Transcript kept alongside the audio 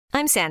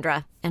I'm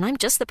Sandra, and I'm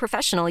just the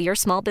professional your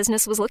small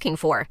business was looking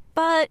for.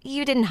 But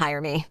you didn't hire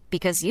me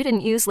because you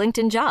didn't use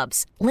LinkedIn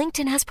Jobs.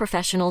 LinkedIn has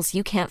professionals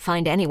you can't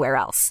find anywhere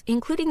else,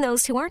 including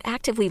those who aren't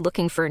actively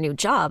looking for a new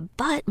job,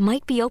 but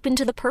might be open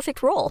to the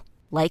perfect role,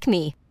 like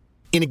me.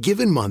 In a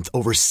given month,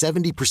 over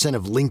 70%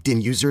 of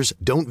LinkedIn users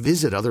don't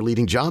visit other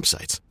leading job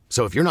sites.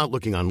 So if you're not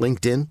looking on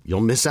LinkedIn,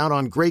 you'll miss out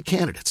on great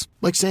candidates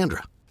like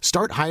Sandra.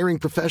 Start hiring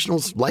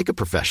professionals like a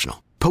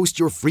professional. Post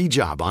your free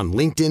job on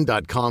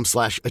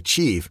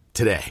linkedin.com/achieve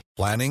today.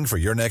 Planning for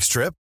your next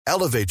trip?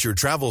 Elevate your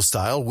travel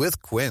style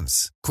with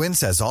Quince.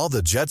 Quince has all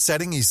the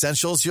jet-setting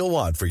essentials you'll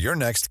want for your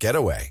next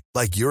getaway,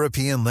 like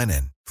European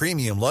linen,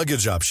 premium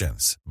luggage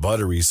options,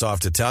 buttery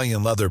soft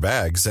Italian leather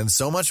bags, and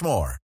so much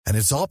more. And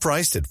it's all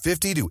priced at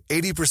 50 to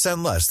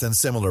 80% less than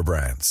similar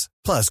brands.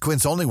 Plus,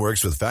 Quince only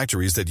works with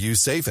factories that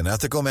use safe and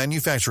ethical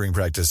manufacturing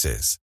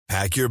practices.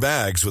 Pack your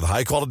bags with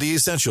high-quality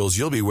essentials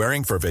you'll be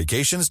wearing for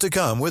vacations to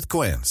come with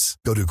Quince.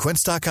 Go to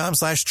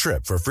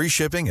quince.com/trip for free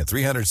shipping and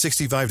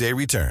 365-day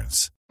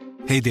returns.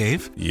 Hey,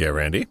 Dave. Yeah,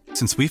 Randy.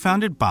 Since we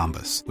founded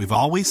Bombas, we've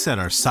always said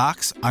our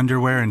socks,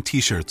 underwear, and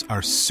T-shirts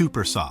are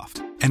super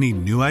soft. Any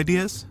new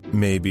ideas?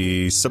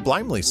 Maybe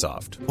sublimely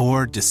soft.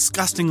 Or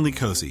disgustingly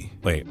cozy.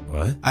 Wait,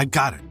 what? I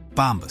got it.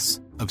 Bombas.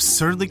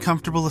 Absurdly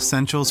comfortable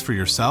essentials for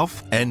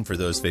yourself and for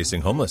those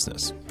facing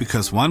homelessness.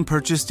 Because one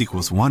purchased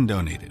equals one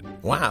donated.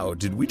 Wow,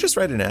 did we just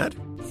write an ad?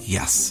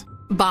 Yes.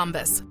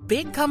 Bombas.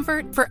 Big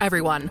comfort for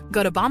everyone.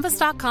 Go to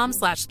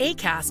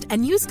bombas.com/ACAST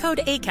and use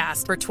code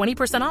ACAST for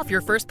 20% off your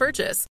first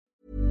purchase.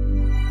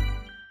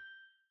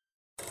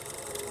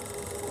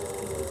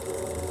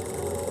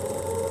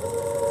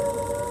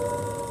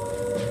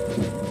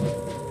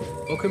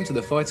 Welcome to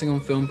the Fighting on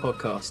Film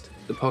podcast,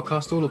 the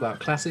podcast all about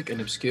classic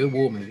and obscure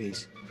war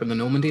movies. From the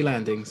Normandy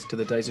landings to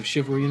the days of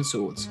chivalry and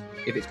swords,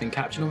 if it's been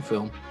captured on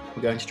film,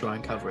 we're going to try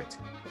and cover it.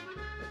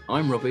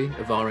 I'm Robbie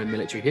of RM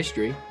Military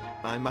History.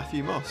 I'm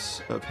Matthew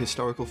Moss of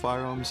Historical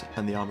Firearms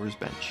and the Armourer's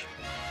Bench.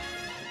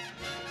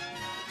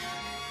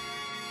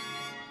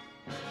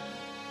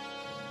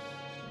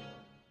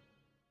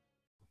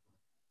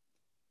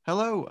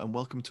 Hello and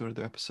welcome to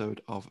another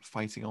episode of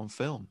Fighting on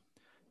Film.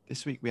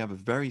 This week we have a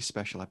very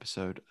special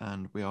episode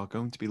and we are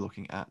going to be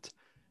looking at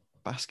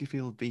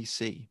Baskeyfield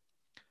VC.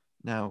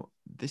 Now,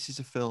 this is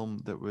a film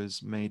that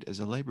was made as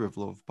a labour of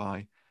love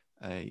by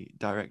a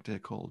director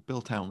called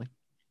Bill Townley.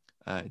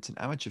 It's an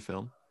amateur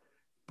film,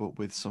 but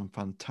with some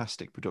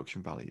fantastic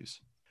production values.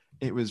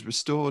 It was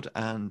restored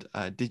and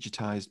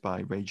digitised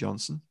by Ray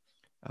Johnson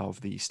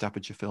of the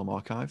Staffordshire Film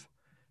Archive,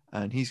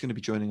 and he's going to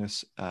be joining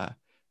us a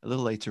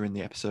little later in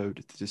the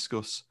episode to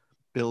discuss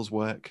Bill's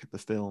work, the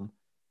film,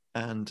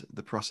 and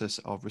the process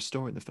of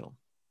restoring the film.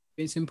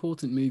 It's an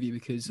important movie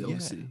because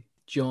obviously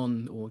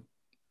John, or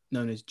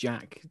known as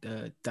Jack,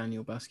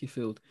 Daniel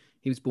Baskeyfield,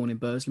 he was born in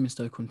Burslem in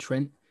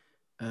Stoke-on-Trent.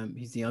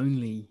 He's the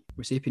only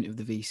recipient of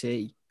the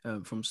VC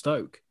from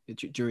Stoke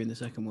during the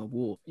Second World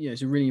War. Yeah,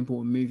 it's a really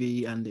important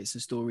movie, and it's a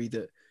story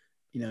that,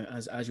 you know,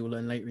 as you'll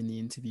learn later in the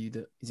interview,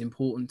 that is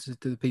important to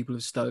the people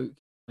of Stoke.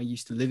 I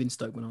used to live in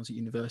Stoke when I was at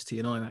university,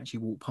 and I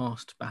actually walked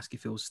past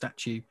Baskeyfield's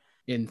statue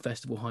in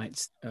Festival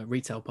Heights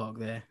retail park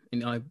there,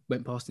 and I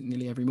went past it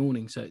nearly every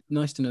morning. So it's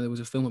nice to know there was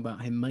a film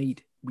about him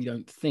made. We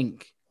don't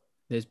think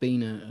there's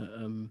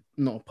been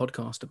not a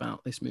podcast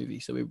about this movie,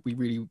 so we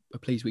really are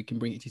pleased we can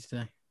bring it to you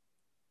today.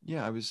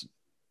 Yeah, I was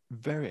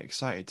very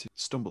excited to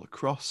stumble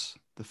across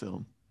the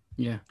film.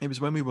 Yeah. It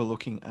was when we were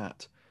looking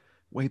at,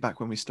 way back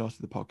when we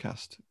started the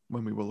podcast,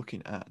 when we were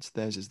looking at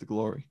Theirs is the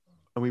Glory,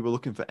 and we were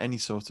looking for any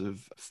sort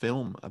of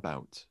film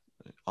about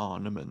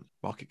Arnhem and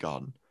Market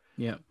Garden.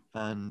 Yeah.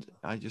 And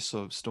I just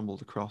sort of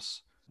stumbled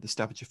across the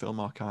Staffordshire Film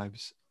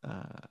Archives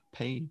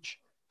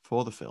page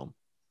for the film.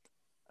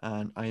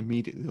 And I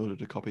immediately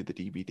ordered a copy of the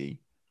DVD.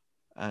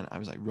 And I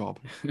was like, Rob,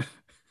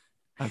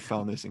 I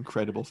found this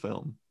incredible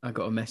film. I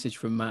got a message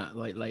from Matt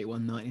like late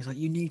one night. He's like,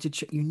 you need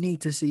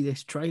to see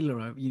this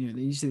trailer. You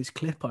need to see this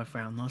clip I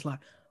found. And I was like,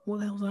 what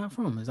the hell's that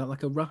from? Is that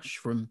like a rush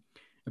from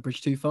A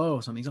Bridge Too Far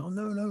or something? He's like, oh,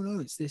 no.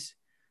 It's this,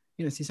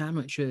 it's this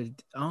amateur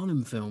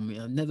Arnhem film.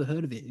 I've never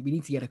heard of it. We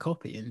need to get a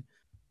copy. And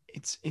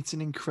it's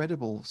an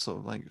incredible sort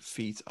of like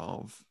feat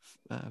of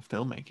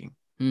filmmaking.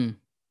 Mm.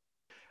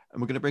 And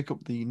we're going to break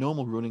up the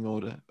normal running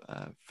order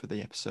for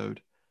the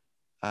episode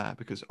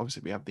because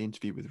obviously we have the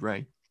interview with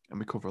Ray and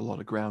we cover a lot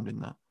of ground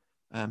in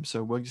that.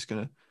 So we're just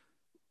going to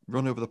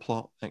run over the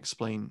plot,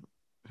 explain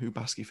who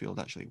Baskeyfield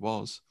actually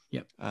was,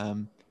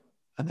 and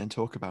then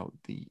talk about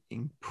the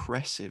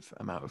impressive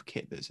amount of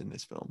kit that's in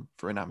this film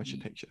for an amateur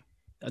picture.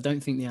 I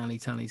don't think the Alley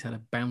Tally's had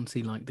a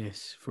bounty like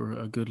this for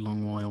a good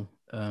long while.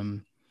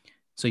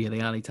 So yeah,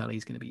 the Alley Tally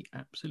is going to be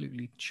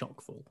absolutely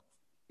chock full.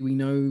 We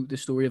know the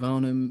story of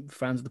Arnhem.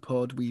 Fans of the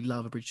pod, we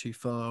love A Bridge Too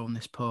Far on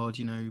this pod.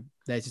 You know,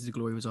 Theirs is the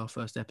Glory was our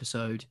first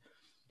episode.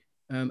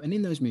 And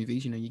in those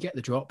movies, you know, you get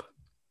the drop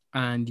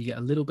and you get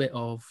a little bit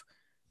of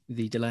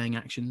the delaying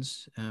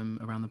actions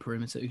around the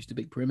perimeter, who's the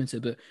big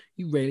perimeter, but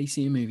you rarely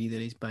see a movie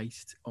that is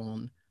based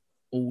on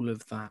all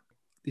of that.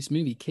 This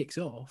movie kicks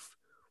off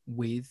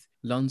with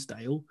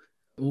Lonsdale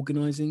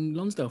organising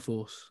Lonsdale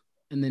Force.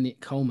 and then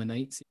it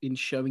culminates in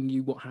showing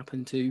you what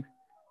happened to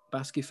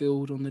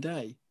Baskeyfield on the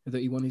day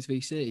that he won his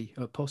VC,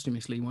 or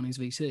posthumously won his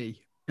VC.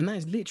 And that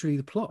is literally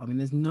the plot. I mean,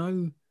 there's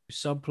no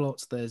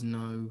subplots, there's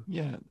no...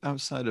 Yeah,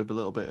 outside of a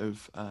little bit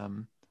of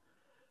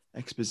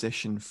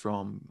exposition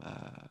from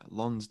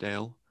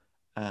Lonsdale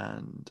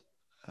and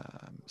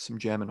some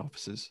German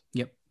officers.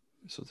 Yep.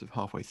 Sort of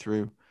halfway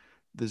through,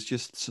 there's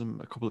just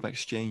a couple of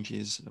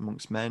exchanges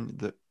amongst men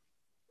that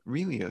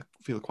really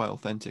feel quite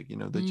authentic. You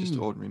know, they're just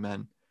ordinary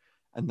men.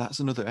 And that's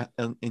another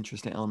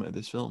interesting element of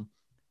this film.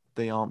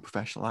 They aren't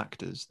professional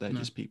actors. They're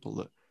just people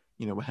that,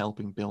 you know, were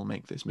helping Bill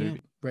make this movie.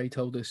 Yeah. Ray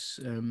told us,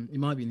 it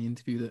might be in the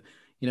interview, that,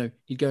 you know,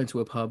 he'd go into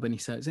a pub and he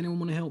said, does anyone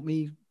want to help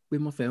me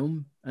with my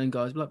film? And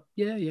guys were like,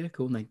 yeah,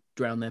 cool. And they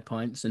drown their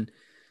pints, and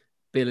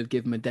Bill would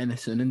give them a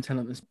Denison and tell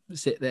them to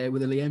sit there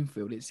with a Lee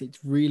Enfield. It's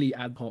really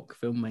ad hoc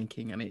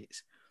filmmaking, and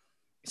it's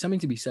something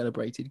to be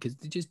celebrated, because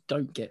they just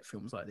don't get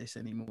films like this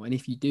anymore. And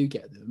if you do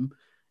get them,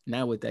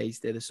 nowadays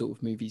they're the sort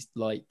of movies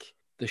like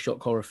the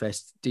Shock Horror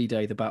Fest,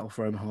 D-Day, The Battle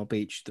for Omaha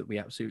Beach, that we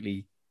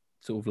absolutely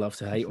sort of love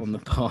to hate on the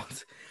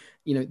part.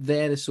 You know,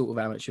 they're the sort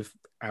of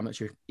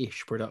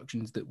amateur-ish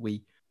productions that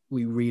we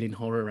reel in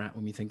horror at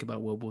when we think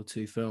about World War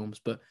II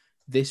films. But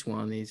this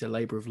one is a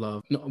labour of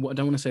love. I don't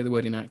want to say the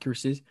word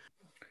inaccuracies.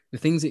 The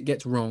things it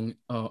gets wrong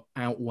are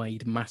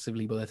outweighed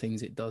massively by the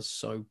things it does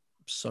so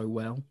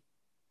well.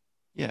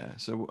 Yeah,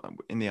 so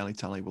in the alley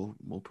tally,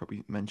 we'll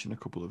probably mention a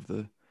couple of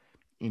the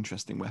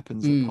interesting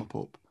weapons that pop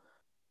up.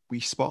 We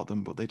spot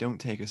them, but they don't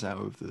take us out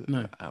of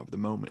the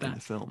moment in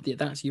the film.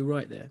 Yeah, you're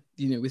right there.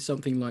 You know, with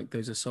something like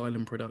those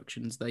asylum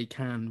productions, they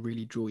can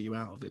really draw you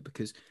out of it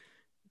because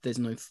there's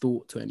no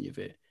thought to any of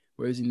it.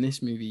 Whereas in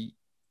this movie,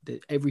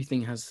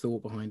 everything has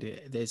thought behind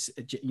it. There's,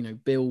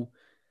 Bill,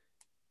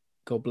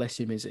 God bless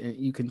him,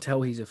 you can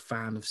tell he's a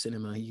fan of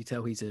cinema. You can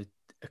tell he's a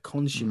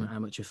consummate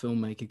amateur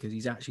filmmaker, because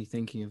he's actually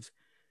thinking of,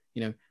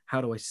 you know, how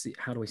do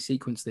I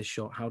sequence this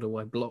shot? How do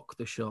I block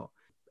the shot?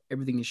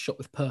 Everything is shot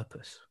with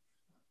purpose.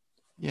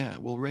 Yeah,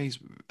 well, Ray's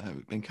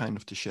been kind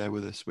enough to share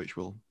with us, which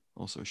we'll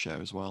also share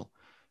as well,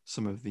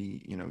 some of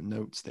the, you know,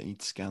 notes that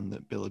he'd scanned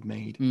that Bill had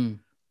made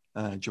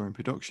during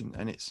production,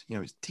 and it's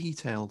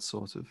detailed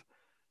sort of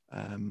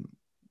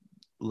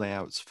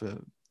layouts for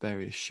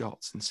various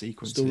shots and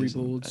sequences,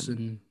 storyboards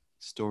and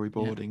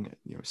storyboarding,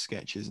 you know,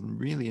 sketches, and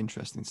really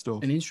interesting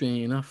stuff. And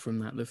interestingly enough, from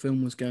that, the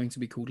film was going to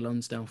be called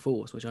Lonsdale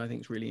Force, which I think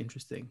is really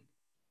interesting.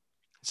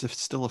 It's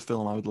still a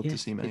film I would love to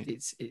see made.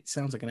 It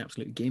sounds like an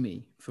absolute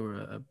gimme for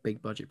a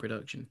big budget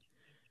production.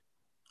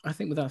 I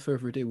think without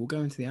further ado, we'll go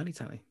into the alley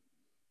tally.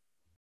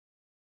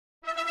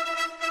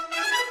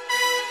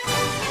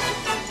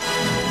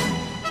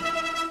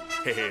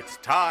 It's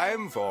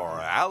time for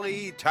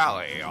Alley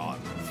Tally on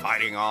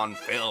Fighting on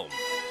Film.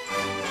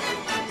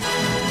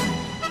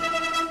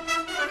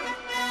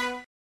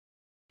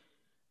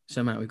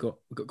 So, Matt, we've got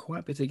quite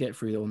a bit to get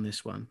through on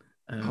this one.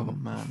 Oh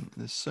man,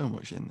 there's so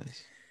much in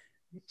this.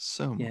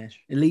 So much.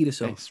 Lead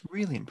us off. It's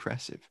really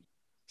impressive.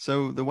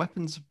 So the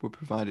weapons were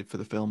provided for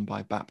the film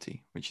by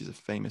Bapty, which is a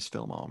famous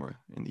film armourer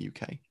in the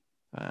UK.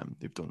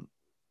 They've done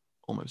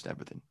almost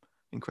everything.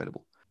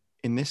 Incredible.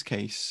 In this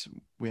case,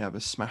 we have a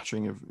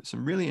smattering of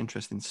some really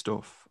interesting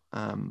stuff.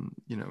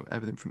 You know,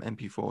 everything from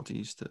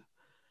MP40s to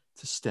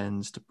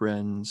Stens to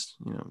Brens.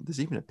 You know, there's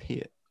even a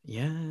Piat.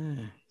 Yeah.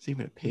 There's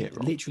even a Piat.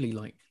 Literally,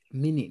 like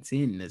minutes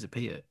in, there's a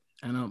Piat,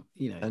 and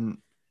you know. And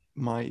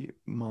my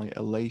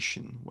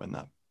elation when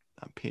that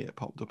Piat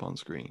popped up on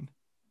screen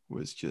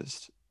was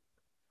just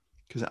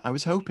because I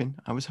was hoping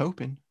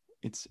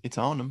it's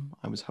Arnhem.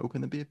 I was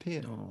hoping there'd be a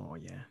Piat. Oh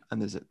yeah.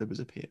 And there was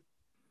a Piat.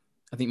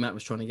 I think Matt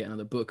was trying to get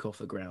another book off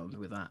the ground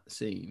with that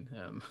scene.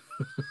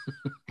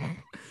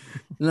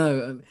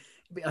 No,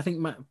 I think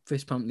Matt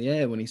fist pumped the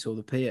air when he saw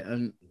the Piat,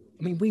 and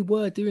I mean we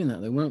were doing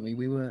that though, weren't we?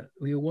 We were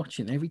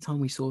watching. Every time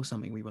we saw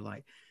something, we were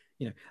like,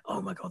 you know,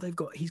 oh my god,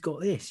 he's got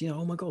this. You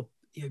know, oh my god,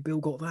 you know, Bill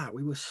got that.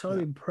 We were so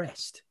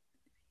impressed.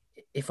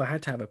 If I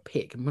had to have a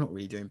pick, and we're not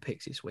really doing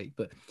picks this week,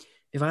 but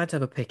if I had to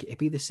have a pick, it'd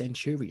be the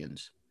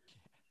Centurions.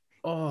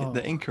 Oh,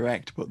 they're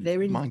incorrect, but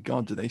my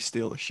God, do they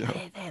steal the show?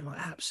 They're like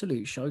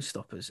absolute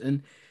showstoppers.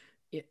 And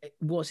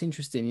what's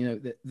interesting, you know,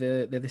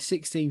 they're the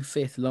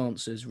 165th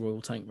Lancers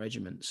Royal Tank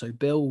Regiment. So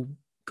Bill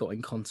got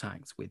in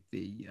contact with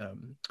the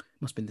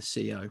must have been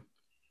the CO.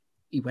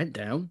 He went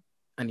down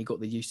and he got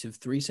the use of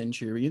 3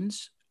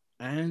 Centurions,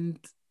 and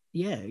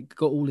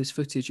got all this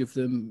footage of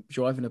them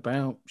driving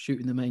about,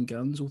 shooting the main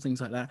guns, all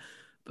things like that.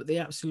 But the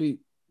absolute,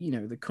 you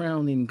know, the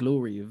crowning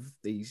glory of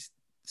these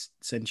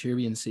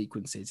Centurion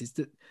sequences is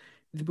that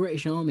the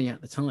British Army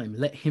at the time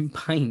let him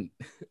paint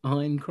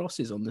iron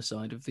crosses on the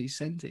side of these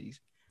Centis.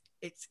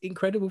 It's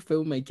incredible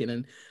filmmaking,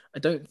 and I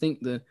don't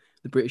think the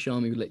British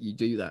Army would let you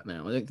do that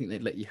now. I don't think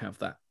they'd let you have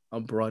that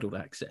unbridled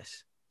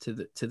access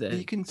to their.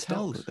 You can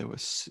tell that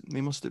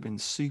they must have been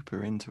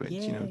super into it,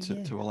 you know,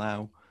 to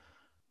allow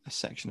a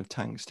section of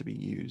tanks to be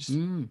used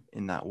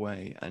in that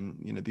way. And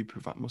you know, they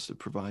must have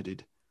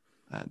provided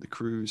the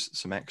crews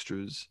some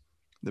extras.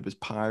 There was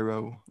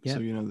pyro, so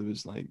you know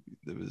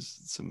there was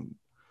some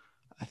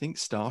I think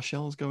Star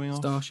Shell's going off.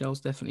 Star Shell's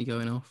definitely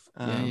going off.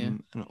 Yeah.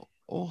 And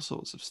all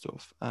sorts of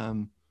stuff.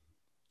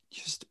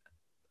 Just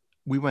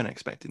we weren't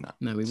expecting that.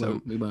 No, we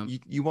weren't. We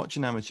weren't. You watch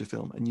an amateur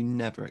film and you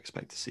never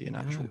expect to see an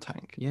actual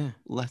tank. Yeah.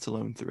 Let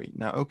alone 3.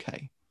 Now,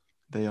 okay,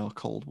 they are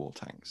Cold War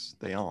tanks.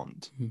 They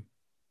aren't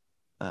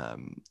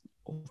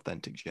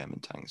authentic German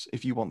tanks.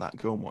 If you want that,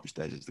 go and watch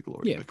Theirs Is the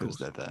Glory because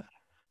they're there.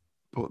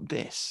 But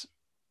this,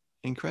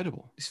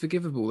 incredible. It's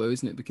forgivable though,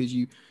 isn't it? Because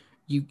you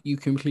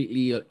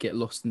completely get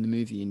lost in the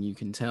movie and you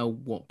can tell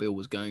what Bill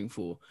was going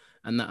for.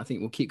 And that, I think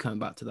we'll keep coming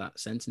back to that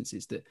sentence,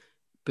 is that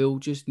Bill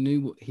just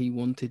knew what he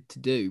wanted to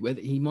do.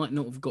 Whether he might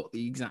not have got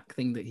the exact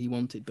thing that he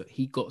wanted, but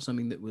he got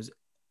something that was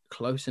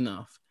close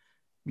enough.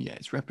 Yeah,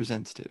 it's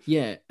representative.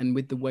 Yeah, and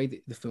with the way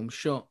that the film's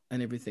shot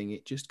and everything,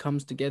 it just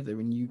comes together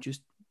and you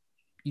just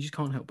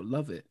can't help but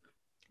love it.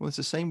 Well, it's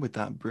the same with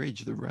that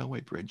bridge, the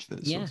railway bridge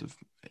that sort of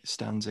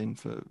stands in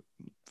for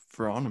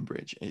Arnhem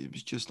Bridge. It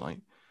was just like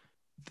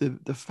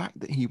the fact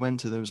that he went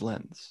to those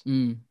lengths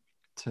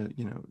to,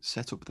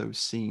 set up those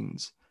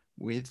scenes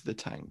with the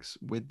tanks,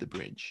 with the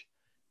bridge,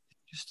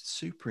 just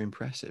super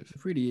impressive.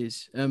 It really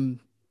is.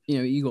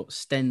 You got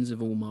Stens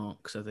of all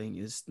marks. I think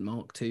is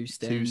Mark II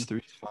Sten, 2s,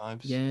 3s, 5s.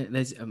 Yeah,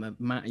 there's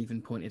Matt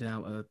even pointed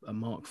out a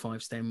Mark V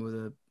Sten with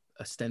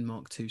a Sten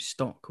Mark II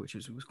stock, which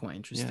was quite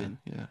interesting.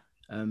 Yeah.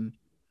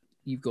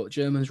 You've got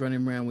Germans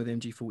running around with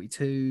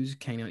MG42s,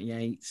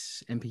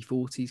 K98s,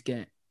 MP40s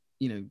get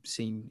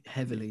seen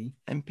heavily.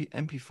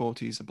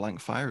 MP40s are blank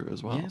fire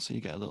as well, so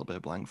you get a little bit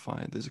of blank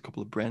fire. There's a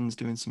couple of Brens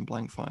doing some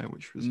blank fire,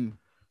 which was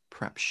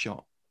perhaps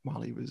shot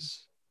while he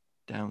was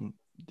down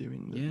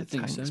doing the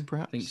tanks, so.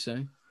 perhaps. I think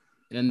so.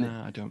 And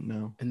I don't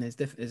know. And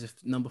there's a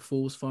number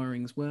 4s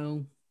firing as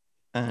well.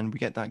 And we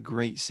get that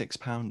great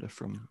 6-pounder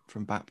from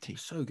Bapty.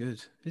 So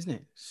good, isn't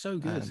it? So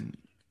good.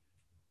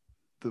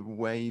 The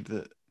way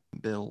that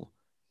Bill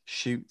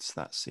shoots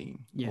that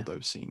scene, or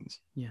those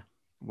scenes,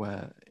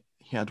 where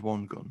he had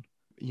one gun,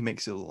 he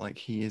makes it look like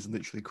he is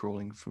literally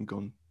crawling from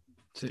gun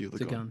to the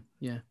other gun.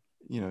 Yeah.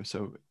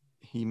 So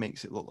he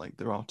makes it look like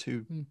there are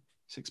 2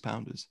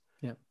 6-pounders.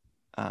 Yeah.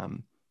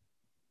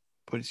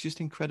 But it's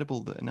just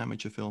incredible that an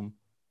amateur film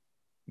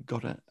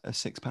got a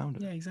 6-pounder.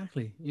 Yeah,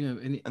 exactly.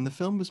 And the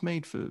film was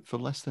made for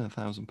less than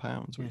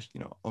 £1,000, which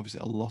obviously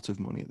a lot of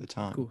money at the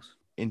time. Of course.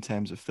 In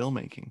terms of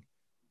filmmaking,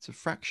 it's a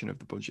fraction of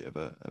the budget of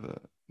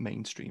a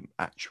mainstream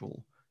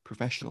actual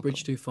professional.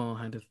 Bridge film. Too Far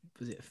had a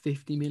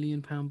 £50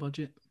 million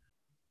budget.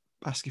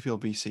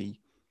 Baskeyfield VC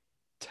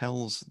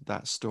tells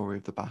that story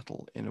of the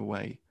battle in a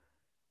way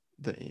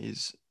that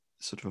is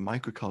sort of a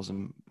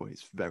microcosm, but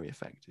it's very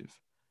effective.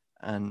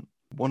 And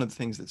one of the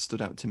things that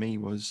stood out to me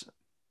was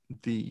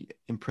the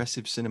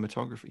impressive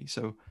cinematography.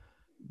 So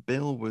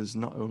Bill was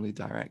not only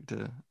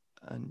director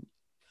and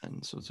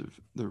sort of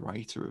the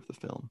writer of the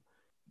film,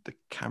 the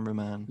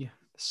cameraman, the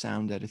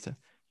sound editor.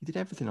 He did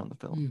everything on the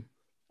film.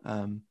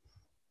 And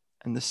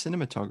the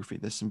cinematography,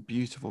 there's some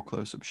beautiful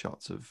close-up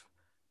shots of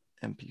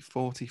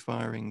MP40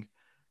 firing,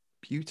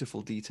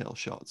 beautiful detail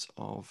shots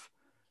of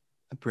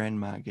a Bren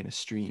mag in a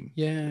stream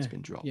that's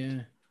been dropped.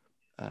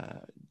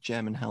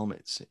 German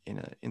helmets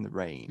in the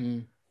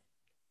rain.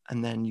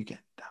 And then you get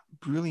that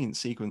brilliant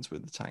sequence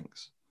with the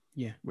tanks.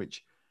 Yeah.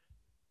 Which,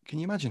 can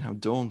you imagine how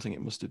daunting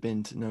it must have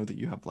been to know that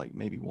you have like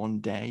maybe one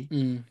day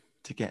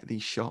to get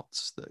these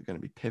shots that are going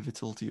to be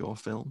pivotal to your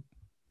film,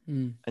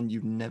 and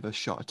you've never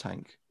shot a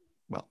tank.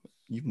 Well,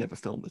 you've never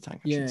filmed a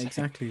tank. I should say.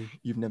 Exactly.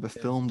 You've never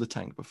filmed a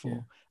tank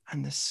before,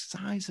 and the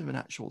size of an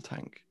actual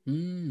tank.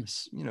 A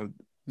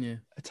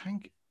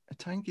tank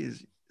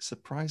is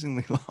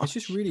surprisingly large. It's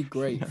just really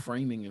great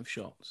framing of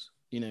shots.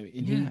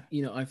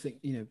 I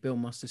think Bill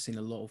must have seen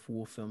a lot of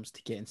war films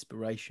to get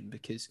inspiration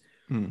because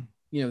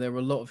there were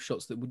a lot of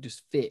shots that would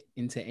just fit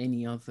into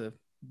any other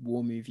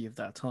war movie of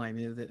that time.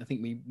 I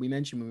think we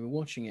mentioned when we were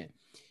watching it,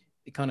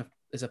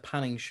 there's a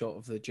panning shot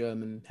of the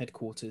German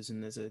headquarters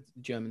and there's a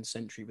German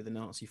sentry with a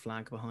Nazi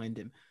flag behind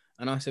him,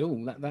 and I said,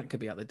 "Oh, that could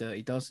be out the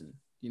Dirty Dozen."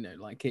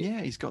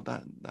 He's got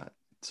that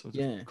sort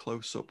of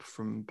close up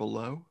from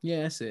below.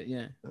 Yeah, that's it.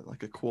 Yeah,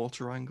 like a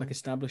quarter angle, like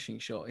establishing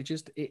shot. It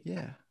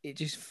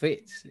just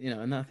fits.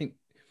 And I think,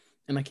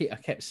 and I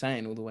kept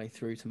saying all the way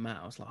through to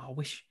Matt, I was like, I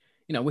wish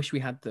we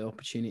had the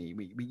opportunity.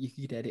 You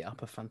could edit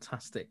up a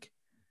fantastic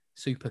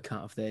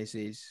supercut of Theirs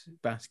Is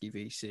Baskey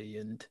VC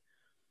and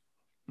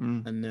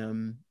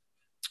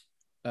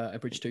A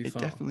Bridge Too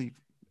Far.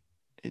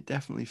 It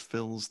definitely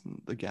fills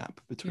the gap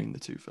between the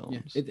two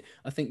films. Yeah.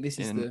 I think this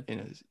is in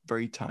a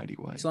very tidy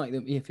way. It's like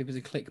if it was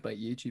a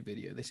clickbait YouTube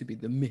video, this would be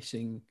the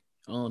missing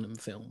Arnhem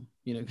film,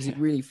 because it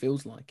really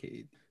feels like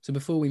it. So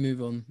before we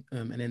move on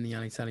and end the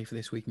Alley Tally for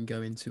this week and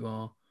go into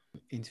our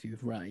interview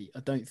with Ray,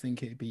 I don't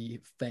think it'd be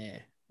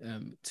fair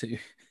to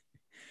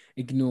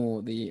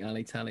ignore the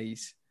Alley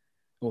Tallies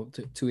or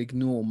to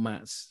ignore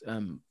Matt's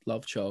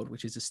love child,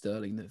 which is a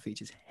Sterling that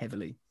features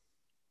heavily.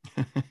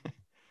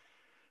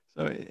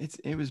 So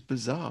it was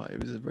bizarre.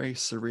 It was a very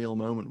surreal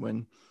moment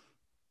when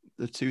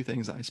the two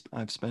things that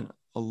I've spent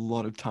a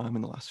lot of time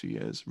in the last few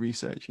years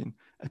researching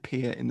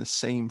appear in the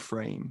same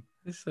frame.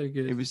 It's so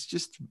good. It was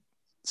just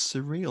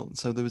surreal.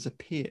 So there was a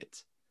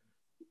Piat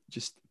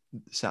just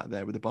sat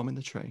there with a bomb in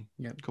the tray.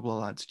 Yep. A couple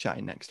of lads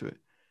chatting next to it,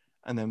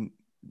 and then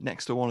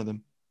next to one of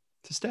them,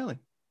 to Sterling's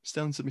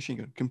submachine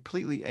gun,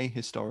 completely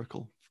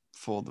ahistorical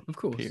for the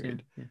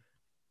period. Yeah.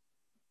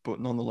 But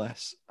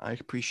nonetheless, I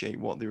appreciate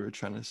what they were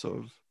trying to sort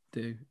of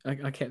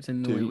I kept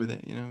annoying. do with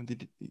it. You know,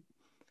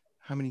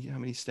 how many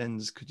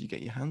Stens could you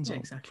get your hands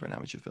on for an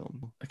amateur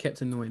film? I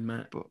kept annoying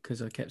Matt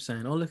because I kept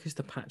saying, "Oh, look, it's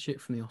the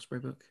Patchett from the Osprey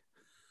book."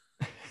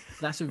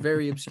 That's a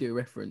very obscure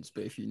reference,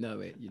 but if you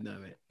know it, you know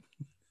it.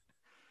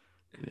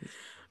 It is.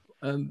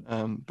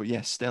 But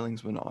yes,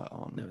 Sterling's were not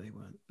on. No, they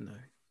weren't. No,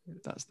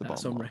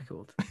 that's on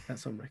record.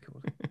 That's on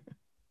record.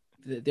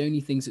 The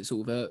only things that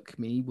sort of irk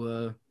me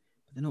were,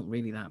 they're not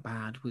really that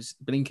bad, was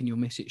blink and you'll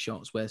miss it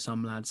shots where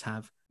some lads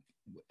have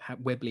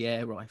Webley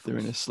air rifles. They're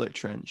in a slit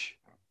trench.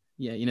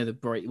 Yeah, you know,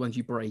 the ones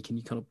you break and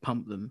you kind of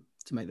pump them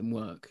to make them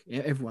work.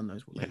 Yeah, everyone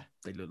knows what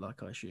they look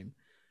like, I assume.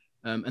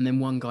 And then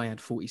one guy had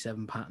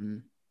 47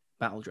 pattern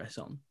battle dress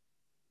on.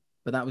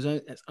 But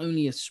that's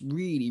only a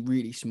really,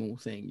 really small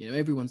thing. You know,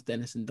 everyone's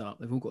dennisoned up.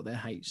 They've all got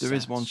their H. There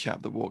is one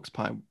chap that walks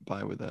by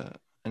with an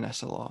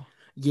SLR.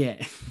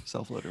 Yeah,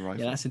 self-loading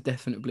rifle. Yeah, that's a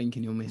definite blink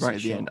and you'll miss. Right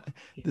at the end,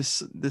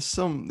 there's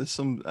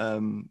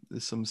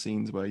some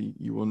scenes where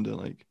you wonder,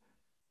 like,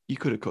 you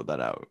could have cut that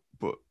out,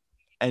 but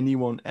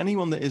anyone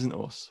that isn't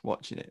us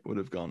watching it would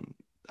have gone,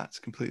 that's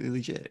completely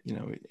legit. You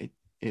know,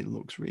 it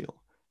looks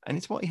real, and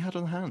it's what he had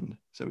on hand,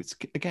 so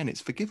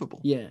it's forgivable.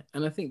 Yeah,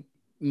 and I think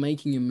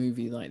making a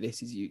movie like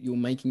this is you're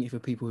making it for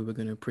people who are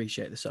going to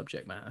appreciate the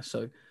subject matter.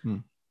 So,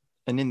 and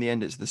in the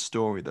end, it's the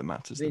story that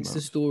matters the most. It's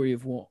the story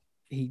of what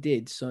he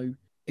did. So,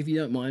 if you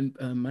don't mind,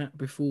 Matt,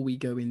 before we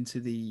go into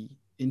the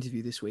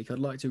interview this week, I'd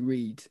like to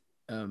read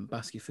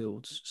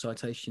Baskeyfield's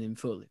citation in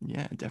full.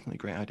 Yeah, definitely,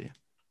 great idea.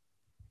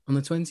 On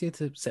the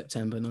 20th of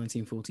September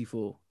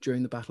 1944,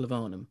 during the Battle of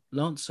Arnhem,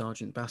 Lance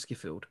Sergeant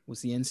Baskeyfield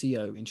was the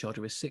NCO in charge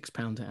of a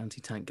 6-pounder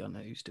anti-tank gun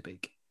at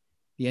Oosterbeek.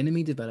 The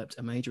enemy developed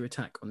a major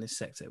attack on this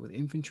sector with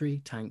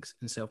infantry, tanks,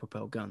 and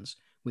self-propelled guns,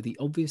 with the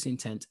obvious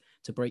intent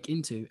to break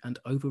into and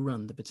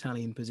overrun the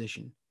battalion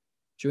position.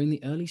 During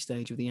the early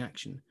stage of the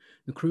action,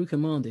 the crew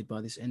commanded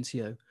by this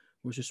NCO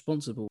was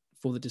responsible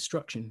for the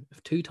destruction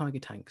of 2 Tiger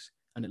tanks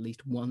and at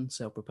least 1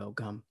 self-propelled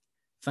gun.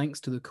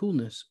 Thanks to the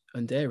coolness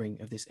and daring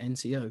of this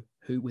NCO,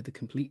 who, with a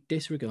complete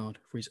disregard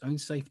for his own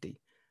safety,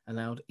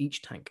 allowed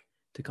each tank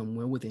to come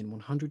well within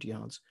 100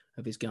 yards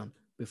of his gun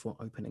before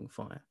opening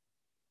fire.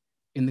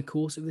 In the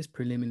course of this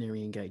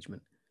preliminary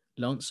engagement,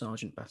 Lance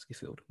Sergeant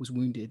Baskeyfield was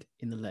wounded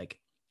in the leg,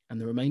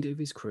 and the remainder of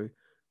his crew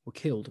were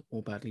killed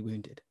or badly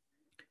wounded.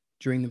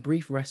 During the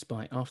brief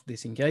respite after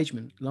this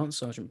engagement, Lance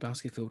Sergeant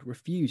Baskeyfield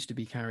refused to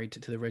be carried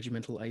to the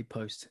regimental aid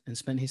post and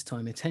spent his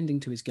time attending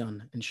to his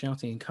gun and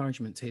shouting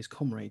encouragement to his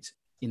comrades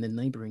in the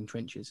neighbouring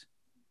trenches.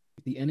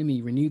 The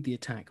enemy renewed the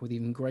attack with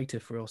even greater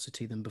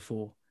ferocity than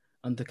before.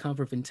 Under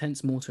cover of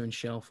intense mortar and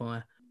shell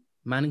fire,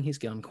 manning his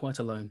gun quite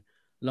alone,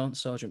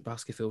 Lance Sergeant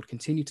Baskeyfield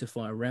continued to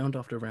fire round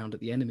after round at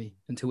the enemy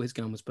until his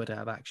gun was put out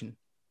of action.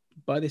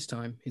 By this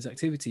time, his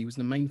activity was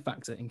the main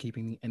factor in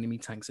keeping the enemy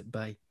tanks at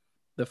bay.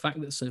 The fact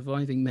that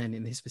surviving men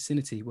in his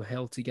vicinity were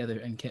held together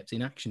and kept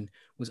in action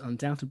was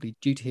undoubtedly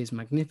due to his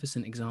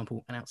magnificent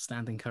example and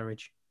outstanding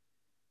courage.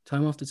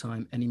 Time after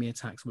time, enemy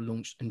attacks were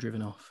launched and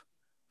driven off.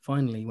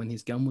 Finally, when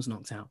his gun was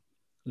knocked out,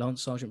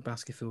 Lance Sergeant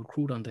Baskeyfield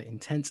crawled under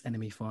intense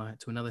enemy fire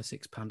to another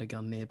 6-pounder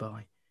gun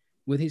nearby.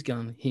 With his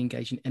gun, he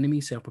engaged an enemy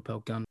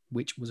self-propelled gun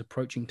which was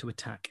approaching to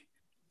attack.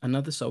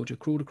 Another soldier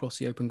crawled across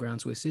the open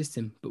ground to assist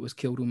him, but was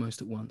killed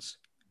almost at once.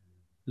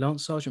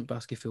 Lance Sergeant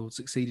Baskeyfield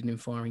succeeded in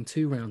firing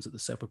 2 rounds at the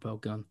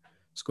self-propelled gun,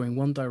 scoring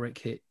 1 direct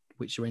hit,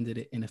 which rendered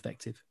it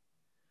ineffective.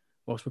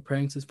 Whilst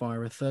preparing to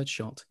fire a 3rd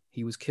shot,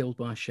 he was killed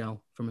by a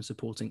shell from a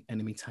supporting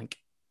enemy tank.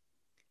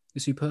 The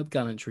superb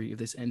gallantry of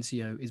this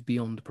NCO is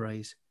beyond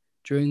praise.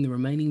 During the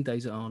remaining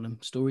days at Arnhem,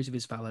 stories of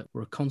his valour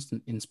were a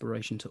constant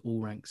inspiration to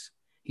all ranks.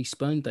 He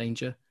spurned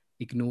danger,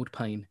 ignored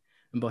pain,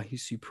 and by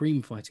his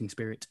supreme fighting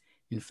spirit,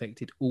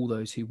 infected all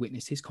those who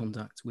witnessed his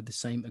conduct with the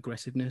same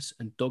aggressiveness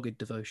and dogged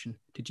devotion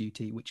to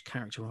duty which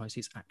characterised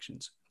his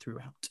actions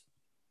throughout.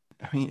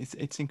 I mean,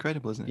 it's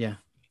incredible, isn't it? Yeah,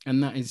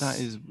 and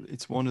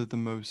it's one of the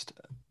most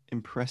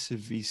impressive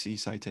VC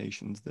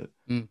citations that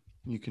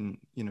you can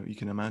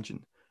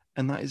imagine,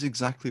 and that is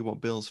exactly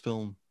what Bill's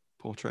film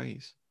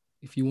portrays.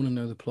 If you want to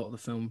know the plot of the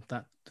film,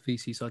 that the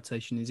VC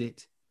citation is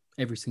it.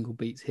 Every single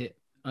beat's hit.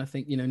 I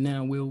think,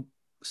 now we'll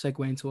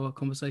segue into our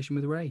conversation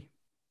with Ray.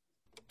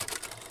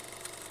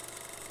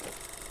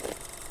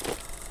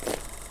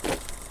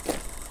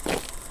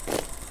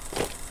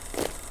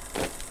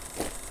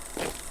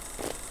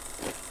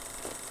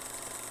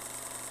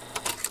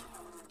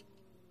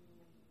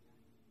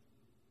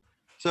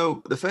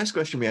 So the first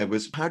question we had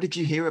was, how did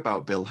you hear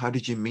about Bill? How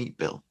did you meet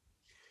Bill?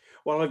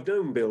 Well, I've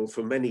known Bill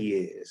for many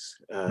years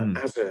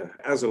as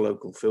a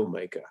local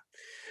filmmaker.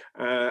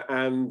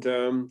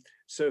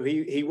 So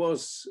he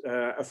was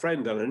a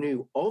friend, and I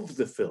knew of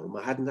the film.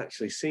 I hadn't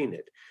actually seen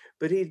it,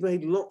 but he'd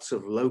made lots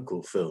of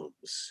local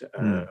films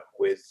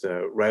with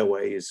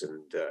railways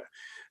and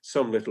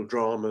some little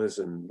dramas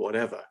and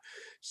whatever.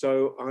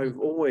 So I've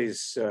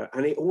always,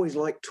 and he always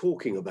liked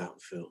talking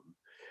about film.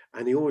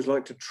 And he always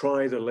liked to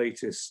try the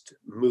latest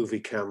movie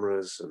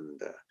cameras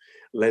and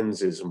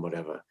lenses and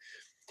whatever.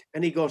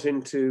 And he got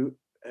into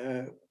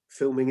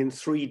filming in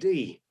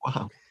 3D.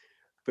 Wow.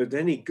 But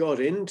then he got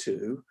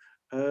into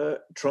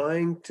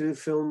trying to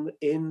film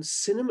in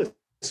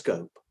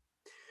CinemaScope.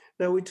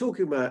 Now, we're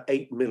talking about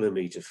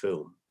 8mm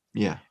film.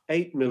 Yeah.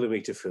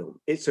 8mm film.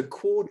 It's a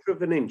quarter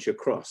of an inch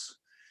across.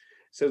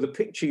 So the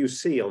picture you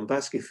see on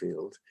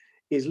Baskeyfield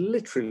is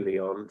literally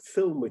on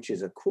film, which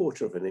is a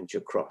quarter of an inch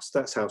across.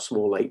 That's how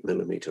small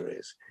 8mm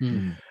is.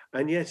 Mm.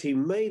 And yet he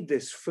made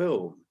this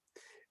film,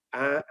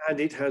 and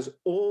it has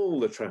all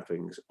the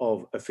trappings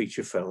of a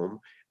feature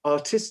film,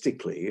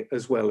 artistically,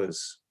 as well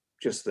as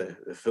just the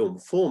film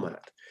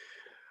format.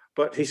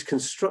 But he's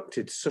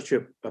constructed such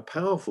a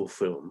powerful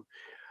film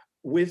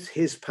with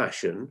his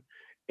passion.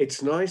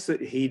 It's nice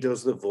that he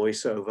does the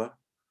voiceover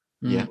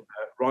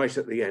right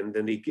at the end,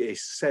 and he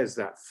says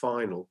that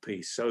final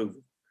piece so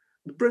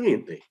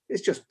brilliantly.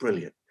 It's just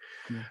brilliant.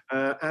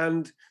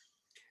 And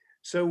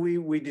so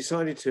we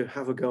decided to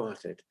have a go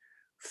at it.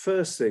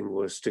 First thing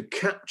was to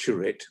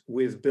capture it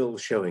with Bill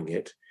showing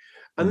it,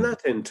 and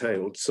that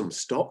entailed some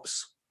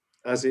stops,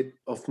 as it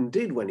often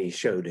did when he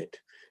showed it,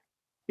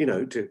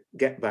 to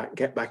get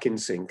back in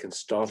sync and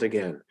start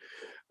again.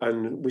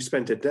 And we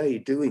spent a day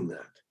doing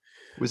that.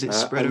 Was it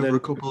spread over a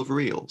couple of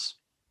reels?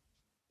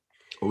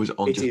 Or was it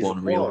on just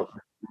one reel?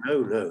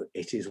 No,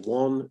 it is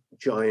one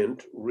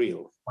giant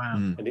reel. Wow.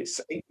 And it's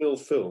 8mm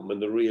film,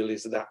 and the reel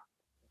is that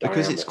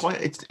because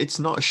diameter. it's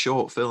not a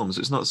short film, so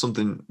it's not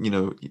something,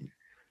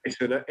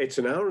 It's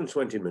an hour and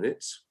 20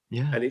 minutes,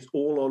 and it's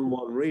all on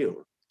one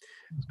reel.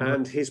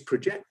 And his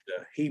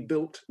projector, he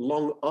built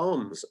long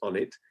arms on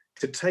it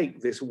to take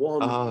this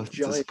one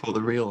giant pull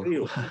the reel.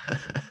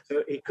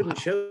 So he couldn't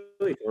show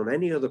it on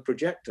any other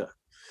projector,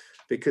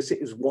 because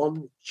it is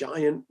one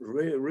giant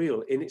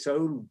reel in its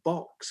own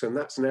box, and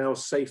that's now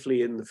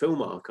safely in the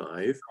film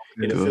archive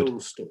in a film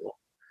store.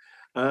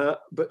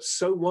 But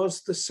so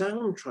was the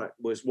soundtrack,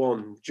 was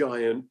one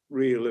giant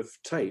reel of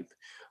tape.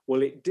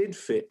 Well, it did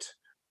fit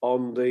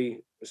on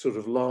the sort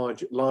of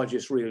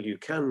largest reel you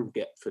can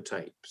get for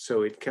tape.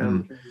 So it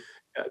can,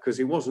 because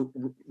it wasn't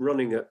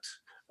running at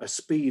a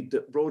speed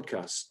that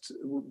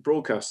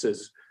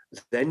broadcasters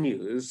then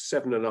used,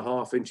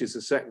 7.5 inches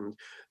a second.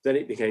 Then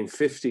it became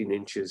 15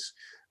 inches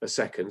a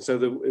second.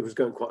 So it was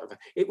going quite.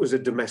 It was a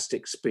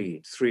domestic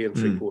speed, 3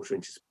 3/4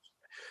 inches.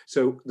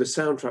 So the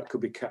soundtrack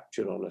could be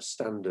captured on a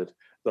standard,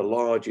 the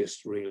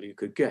largest reel you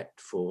could get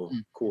for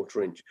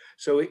 1/4 inch.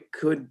 So it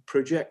could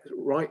project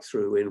right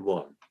through in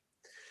one.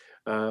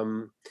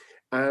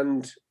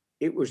 And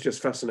it was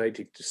just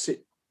fascinating to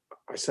sit.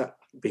 I sat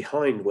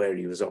behind where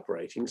he was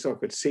operating, so I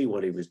could see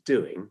what he was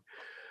doing.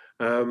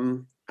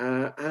 And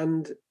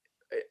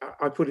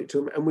I put it to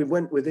him, and we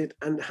went with it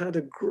and had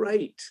a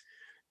great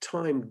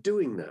time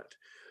doing that.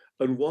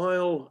 And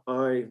while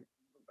I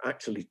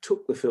actually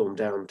took the film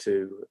down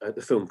to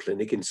the film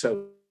clinic in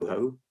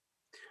Soho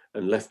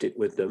and left it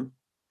with them.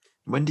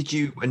 When did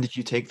you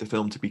take the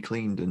film to be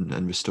cleaned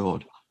and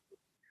restored?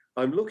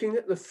 I'm looking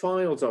at the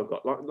files I've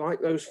got, like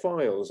those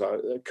files,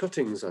 the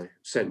cuttings I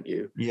sent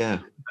you.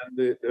 Yeah.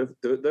 And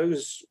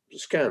those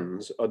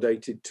scans are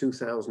dated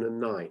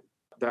 2009.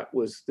 That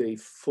was the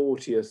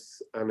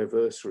 40th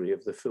anniversary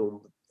of the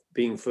film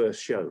being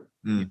first shown.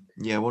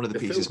 Yeah, one of the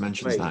pieces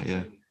mentions that,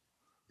 yeah.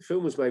 The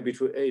film was made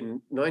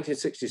in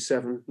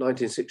 1967,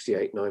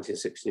 1968,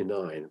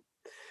 1969.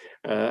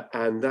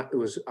 And that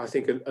was, I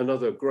think,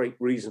 another great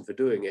reason for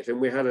doing it.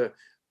 And we had a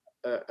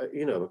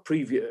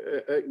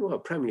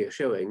premiere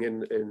showing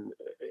in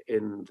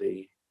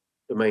the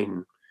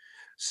main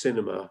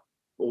cinema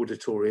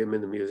auditorium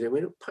in the museum.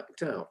 It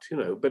packed out,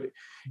 But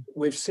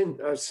we've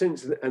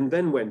since and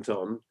then went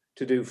on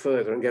to do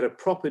further and get a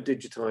proper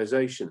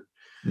digitization.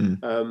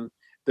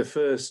 The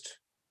first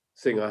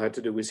thing I had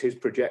to do was his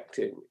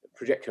projecting,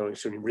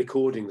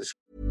 recording the.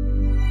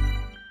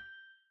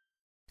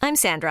 I'm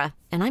Sandra,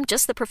 and I'm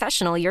just the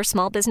professional your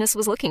small business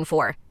was looking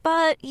for.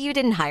 But you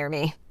didn't hire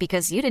me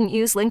because you didn't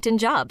use LinkedIn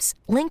Jobs.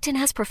 LinkedIn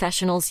has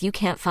professionals you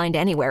can't find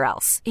anywhere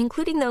else,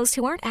 including those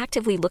who aren't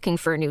actively looking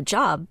for a new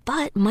job,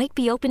 but might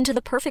be open to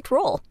the perfect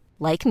role,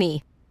 like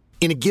me.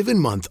 In a given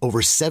month,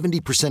 over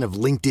 70% of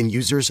LinkedIn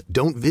users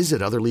don't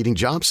visit other leading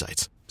job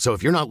sites. So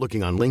if you're not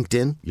looking on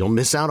LinkedIn, you'll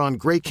miss out on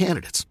great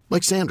candidates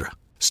like Sandra.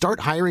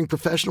 Start hiring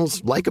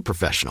professionals like a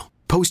professional.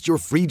 Post your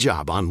free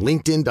job on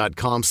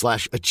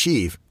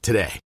linkedin.com/achieve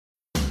today.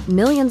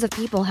 Millions of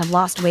people have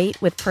lost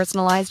weight with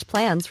personalized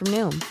plans from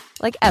Noom.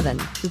 Like Evan,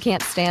 who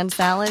can't stand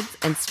salads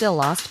and still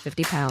lost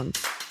 50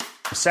 pounds.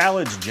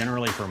 Salads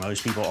generally for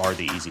most people are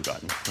the easy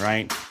button,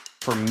 right?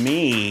 For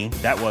me,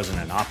 that wasn't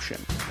an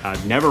option. I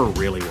never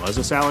really was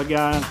a salad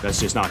guy.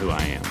 That's just not who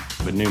I am.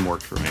 But Noom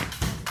worked for me.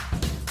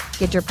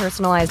 Get your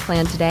personalized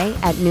plan today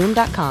at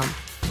Noom.com.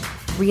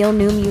 Real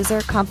Noom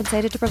user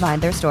compensated to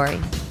provide their story.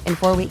 In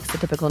 4 weeks, the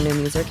typical Noom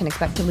user can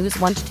expect to lose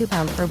 1 to 2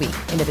 pounds per week.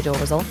 Individual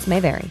results may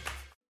vary.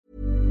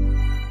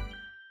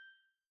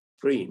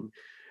 Screen,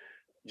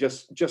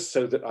 just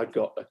so that I'd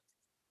got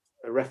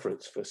a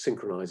reference for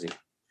synchronizing.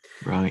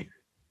 Right.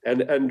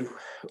 And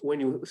when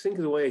you think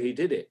of the way he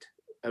did it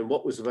and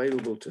what was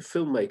available to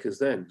filmmakers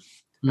then,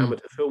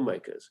 amateur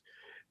filmmakers,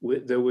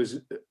 there was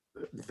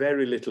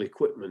very little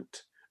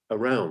equipment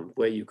around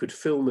where you could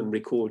film and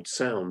record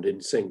sound in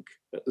sync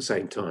at the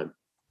same time.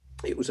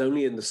 It was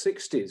only in the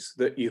 60s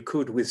that you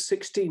could, with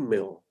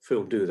 16mm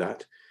film, do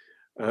that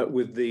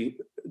with the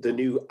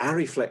new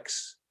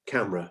Arriflex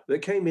camera that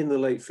came in the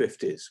late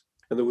 50s.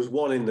 And there was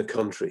one in the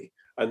country.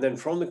 And then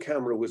from the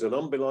camera was an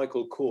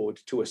umbilical cord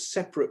to a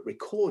separate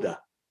recorder.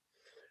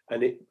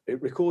 And it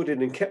recorded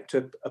and kept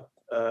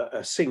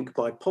a sync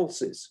by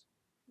pulses,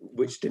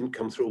 which didn't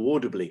come through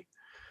audibly.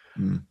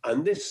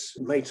 And this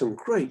made some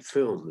great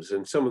films,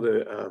 and some of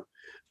the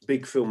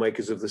big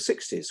filmmakers of the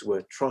 60s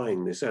were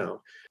trying this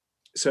out.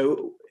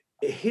 So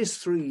his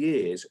 3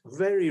 years,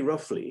 very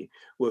roughly,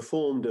 were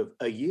formed of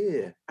a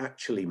year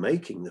actually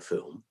making the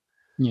film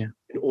in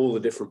all the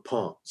different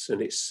parts.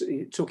 And it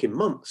took him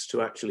months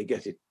to actually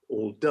get it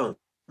all done.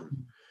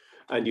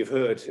 And you've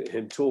heard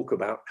him talk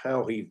about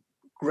how he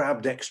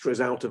grabbed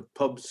extras out of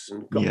pubs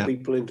and got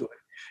people into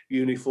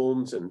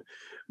uniforms and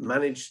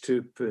managed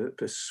to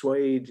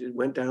persuade,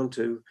 went down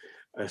to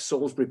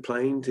Salisbury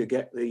Plain to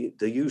get the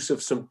use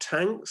of some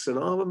tanks and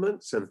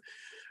armaments,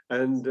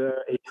 and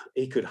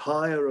he could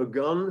hire a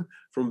gun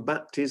from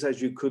Baptist,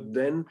 as you could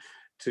then,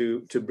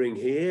 to bring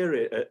here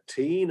at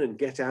Teen and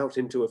get out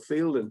into a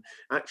field and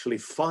actually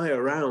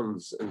fire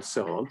rounds and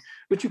so on,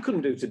 which you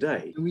couldn't do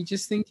today. We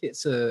just think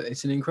it's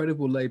an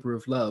incredible labour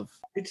of love.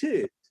 It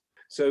is.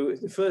 So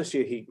the first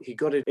year he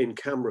got it in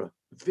camera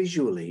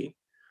visually.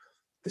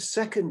 The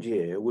second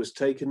year was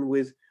taken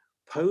with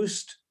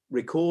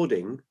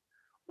post-recording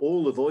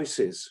all the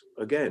voices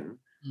again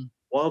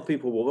while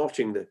people were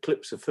watching the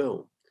clips of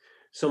film.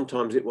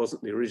 Sometimes it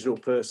wasn't the original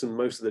person.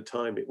 Most of the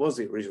time it was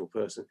the original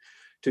person,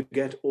 to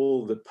get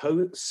all the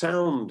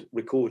sound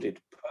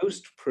recorded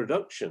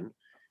post-production.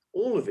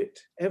 All of it,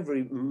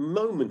 every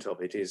moment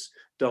of it is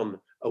done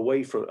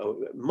away from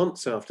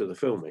months after the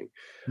filming.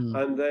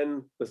 And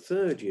then the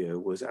third year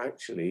was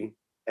actually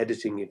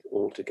editing it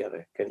all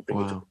together.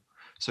 Wow.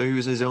 So he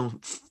was his own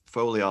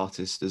Foley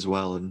artist as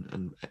well,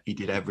 and he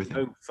did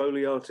everything.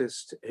 Foley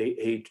artist,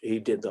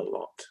 he did a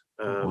lot.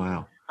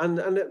 Wow. And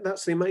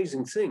that's the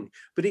amazing thing.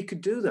 But he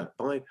could do that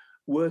by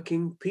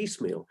working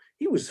piecemeal.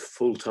 He was a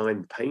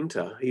full-time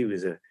painter. He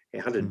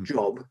had a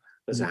job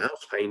as a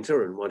house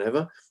painter and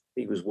whatever.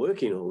 He was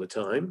working all the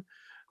time.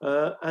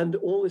 And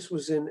all this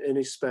was in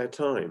his spare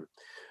time.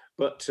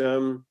 But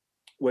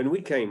when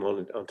we came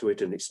onto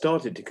it and it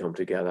started to come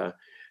together,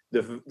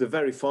 the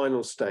very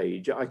final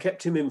stage, I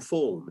kept him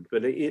informed,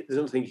 but there's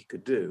nothing he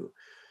could do.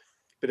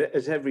 But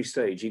at every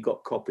stage, he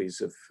got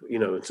copies of,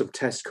 and some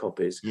test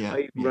copies.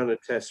 I even ran a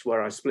test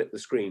where I split the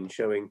screen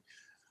showing,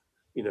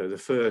 the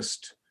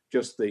first,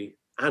 just the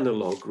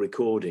analog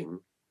recording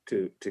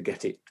to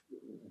get it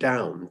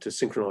down, to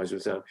synchronize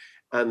with sound,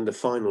 and the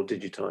final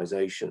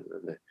digitization.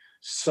 And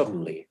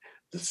suddenly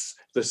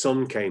the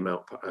sun came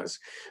up, as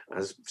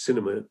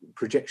cinema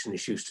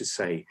projectionists used to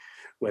say,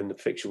 when the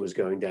picture was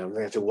going down.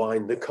 They had to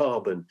wind the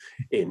carbon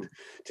in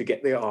to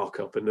get the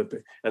arc up, and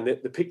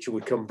the picture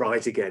would come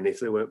bright again if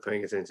they weren't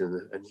paying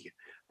attention. And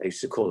they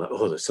used to call that,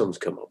 the sun's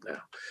come up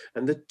now.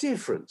 And the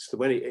difference,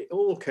 when it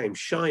all came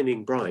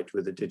shining bright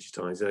with the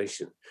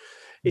digitization.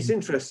 It's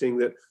interesting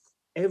that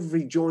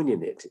every join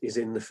in it is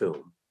in the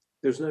film.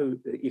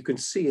 You can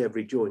see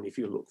every join if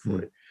you look for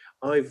it.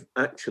 I've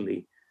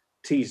actually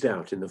teased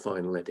out in the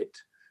final edit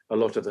a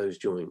lot of those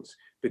joins,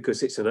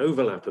 because it's an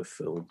overlap of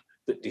film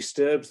that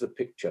disturbs the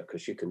picture,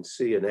 because you can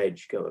see an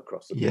edge go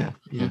across the picture.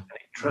 And it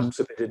traps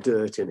a bit of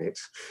dirt in it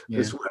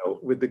as well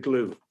with the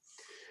glue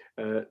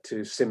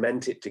to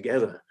cement it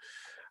together.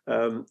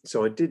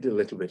 So I did a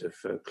little bit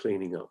of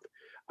cleaning up.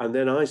 And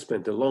then I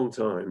spent a long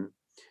time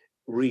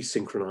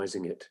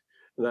resynchronizing it.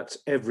 And that's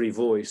every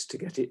voice to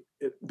get it,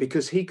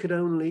 because he could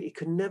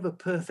never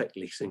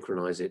perfectly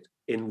synchronize it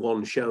in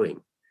one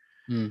showing.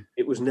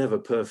 It was never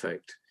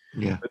perfect.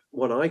 But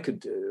what I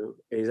could do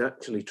is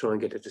actually try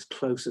and get it as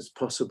close as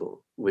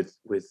possible with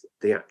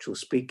the actual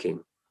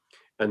speaking,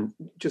 and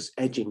just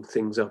edging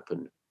things up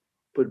and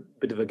put a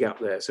bit of a gap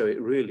there. So it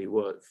really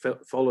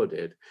followed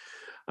it.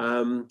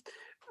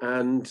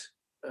 And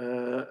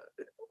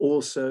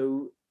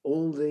also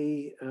all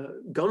the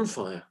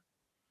gunfire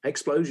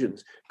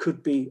explosions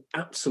could be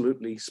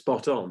absolutely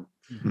spot on.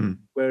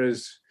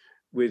 Whereas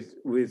with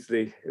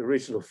the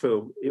original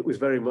film, it was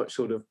very much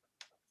sort of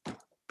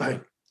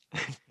bang.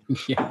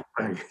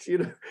 Bang.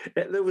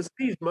 There was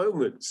these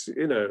moments,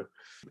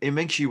 It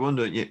makes you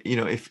wonder,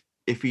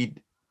 if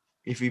he'd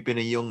been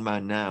a young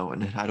man now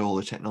and had all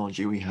the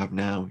technology we have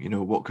now,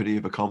 what could he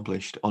have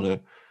accomplished on an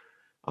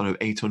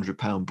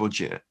 £800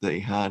 budget that he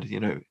had?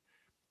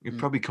 You'd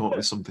probably come up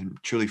with something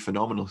truly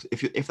phenomenal.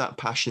 If that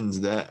passion's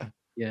there,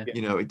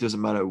 it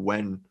doesn't matter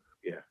when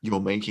you're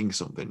making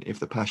something. If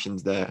the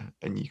passion's there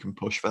and you can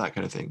push for that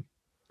kind of thing.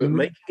 But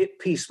making it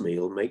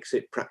piecemeal makes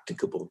it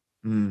practicable.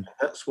 And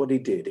that's what he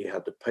did. He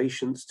had the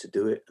patience to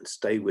do it and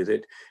stay with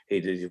it. He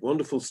did his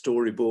wonderful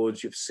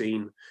storyboards you've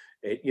seen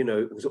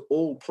It was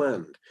all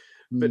planned,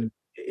 but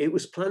it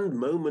was planned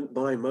moment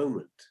by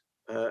moment,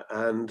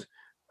 and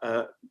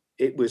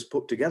it was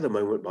put together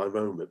moment by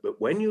moment. But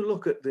when you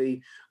look at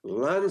the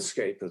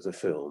landscape of the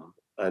film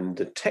and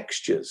the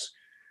textures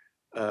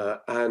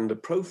and the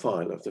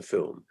profile of the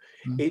film,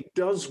 it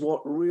does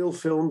what real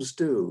films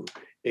do.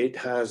 It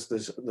has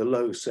the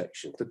low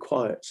sections, the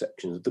quiet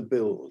sections, the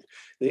build,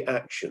 the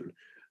action,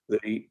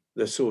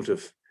 the sort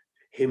of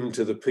hymn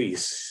to the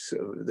peace,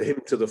 the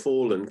hymn to the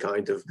fallen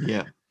kind of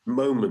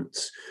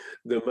moments,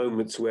 the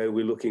moments where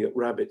we're looking at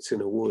rabbits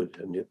in a wood,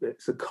 and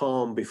it's the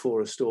calm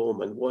before a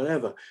storm and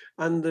whatever.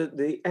 And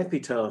the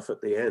epitaph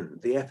at the end,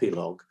 the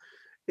epilogue,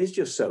 is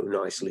just so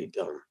nicely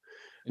done.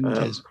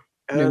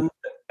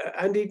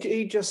 And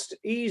he just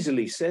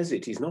easily says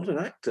it. He's not an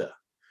actor.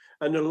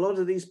 And a lot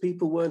of these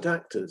people weren't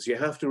actors. You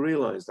have to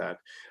realize that.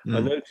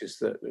 I noticed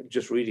that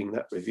just reading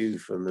that review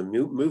from the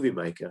movie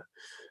maker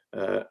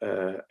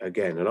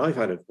again, and I've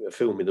had a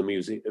film in the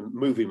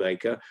movie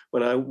maker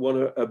when I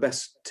won a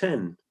best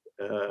 10.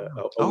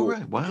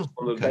 Right, wow.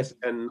 One of the best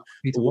 10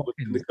 awards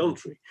in the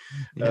country.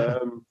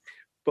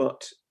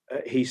 But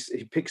he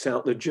picks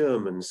out the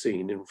German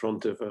scene in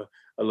front of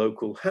a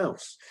local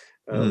house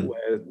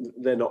where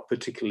they're not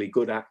particularly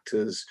good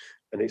actors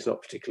and it's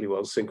not particularly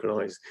well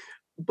synchronized.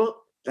 But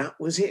that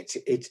was it.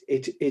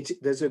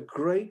 There's a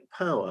great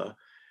power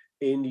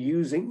in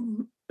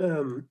using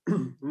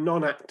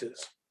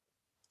non-actors.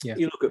 Yeah.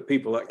 You look at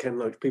people like Ken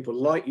Loach, people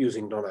like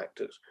using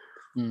non-actors.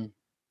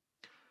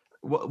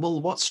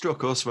 Well, what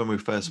struck us when we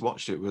first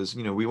watched it was,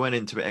 we went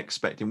into it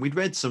expecting, we'd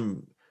read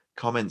some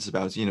comments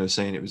about,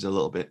 saying it was a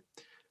little bit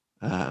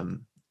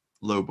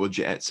low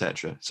budget,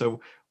 etc.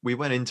 So we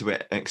went into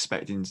it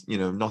expecting,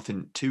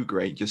 nothing too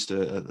great, just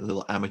a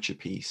little amateur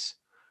piece.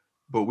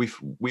 But we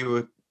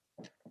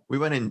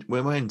went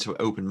into it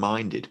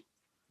open-minded.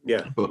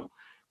 Yeah. But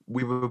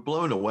we were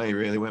blown away,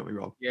 really, weren't we,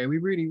 Rob? Yeah, we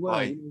really were.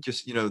 By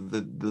just,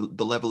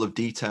 the level of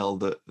detail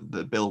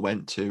that Bill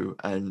went to,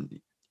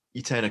 and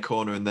you turn a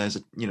corner and there's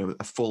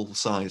a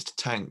full-sized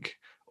tank,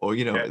 or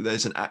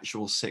there's an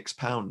actual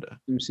 6-pounder.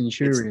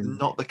 Centurion. It's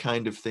not the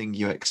kind of thing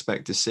you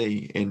expect to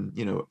see in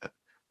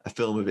a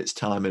film of its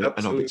time and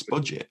of its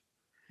budget.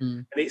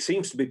 And it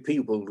seems to be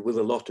peopled with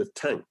a lot of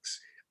tanks.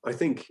 I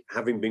think,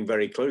 having been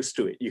very close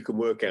to it, you can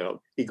work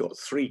out he got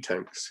 3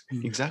 tanks.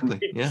 Exactly,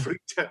 yeah. 3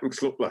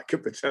 tanks look like a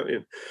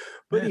battalion.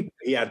 But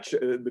he had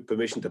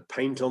permission to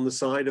paint on the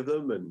side of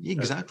them. And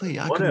exactly,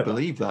 I couldn't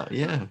believe that,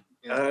 yeah.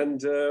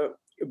 And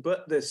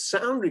but the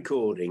sound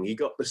recording, he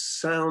got the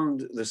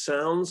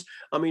sounds.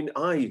 I mean,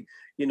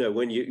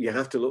 when you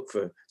have to look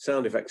for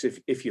sound effects,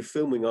 if you're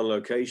filming on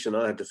location,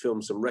 I had to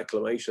film some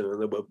reclamation and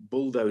there were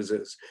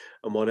bulldozers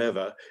and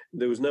whatever.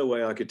 There was no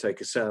way I could take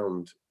a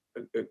sound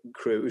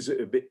crew. It was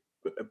a bit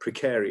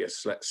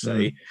precarious, let's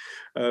say.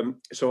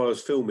 So I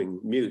was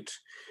filming mute.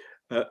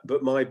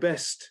 But my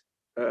best,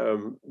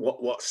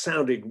 what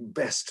sounded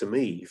best to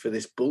me for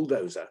this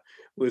bulldozer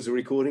was a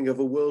recording of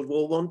a World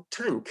War I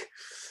tank,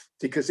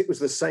 because it was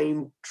the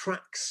same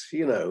tracks,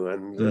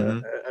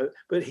 and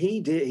but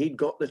he'd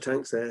got the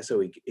tanks there, so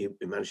he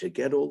managed to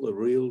get all the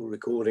real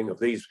recording of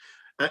these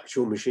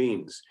actual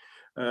machines,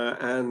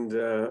 and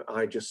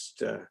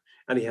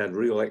he had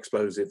real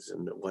explosives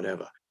and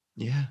whatever.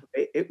 Yeah,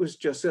 it was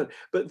just.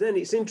 But then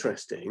it's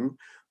interesting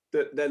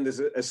that then there's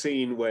a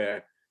scene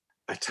where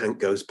a tank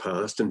goes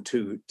past and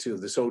two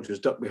of the soldiers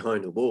duck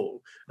behind a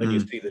wall, and you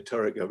see the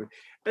turret going.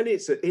 And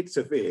it's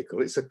a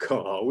vehicle, it's a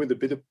car with a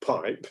bit of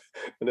pipe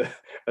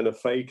and a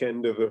fake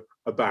end of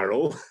a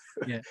barrel,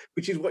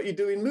 which is what you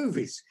do in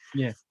movies.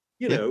 Yeah.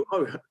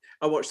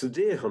 I watched The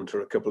Deer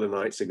Hunter a couple of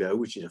nights ago,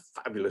 which is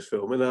a fabulous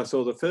film, and I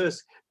saw the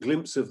first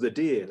glimpse of the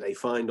deer they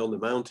find on the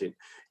mountain.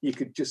 You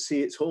could just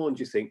see its horns.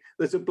 You think,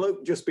 there's a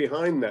bloke just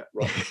behind that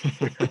rock.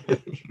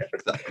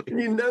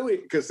 Exactly. You know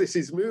it because this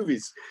is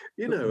movies,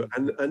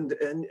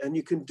 and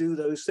you can do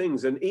those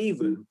things. And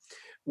even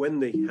when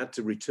they had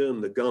to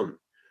return the gun,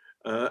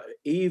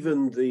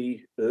 even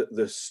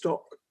the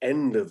stock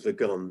end of the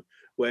gun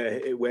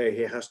where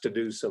he has to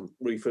do some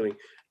refilling,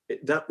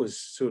 that was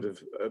sort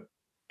of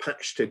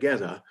patched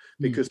together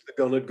because the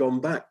gun had gone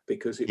back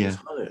because it was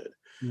hired.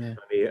 Yeah.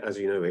 And as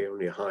you know, he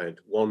only hired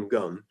one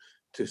gun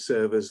to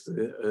serve as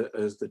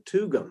the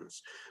 2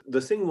 guns. The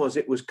thing was,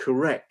 it was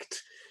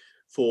correct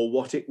for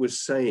what it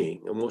was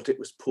saying and what it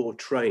was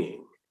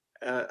portraying,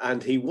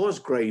 and he was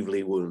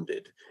gravely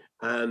wounded.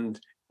 And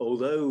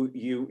although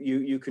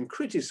you can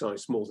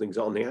criticize small things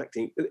on the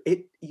acting,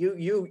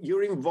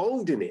 you're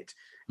involved in it.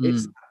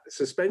 It's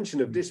suspension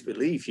of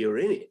disbelief. You're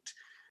in it.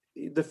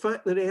 The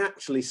fact that he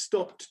actually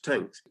stopped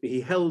tanks, he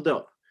held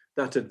up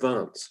that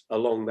advance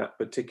along that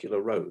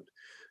particular road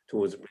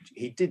towards the bridge.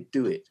 He did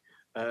do it,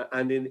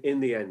 and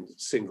in the end,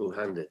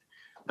 single-handed.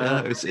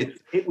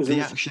 It was the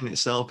action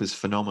itself is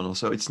phenomenal.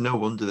 So it's no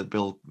wonder that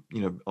Bill,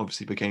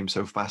 obviously became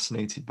so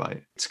fascinated by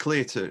it. It's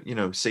clear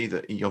to, see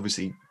that he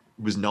obviously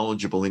was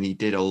knowledgeable and he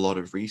did a lot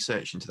of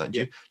research into that.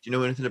 Do you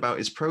know anything about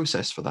his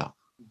process for that?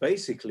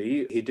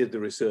 Basically, he did the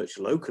research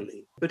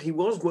locally, but he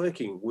was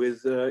working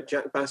with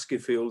Jack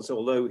Baskeyfield's,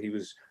 although he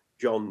was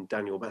John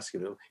Daniel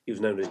Baskerville, he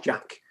was known as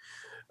Jack,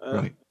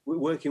 Right.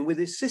 working with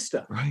his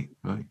sister. Right.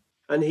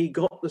 And he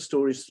got the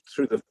stories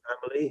through the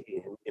family,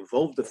 he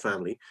involved the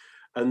family,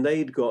 and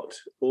they'd got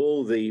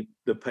all the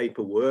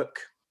paperwork.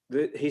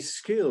 His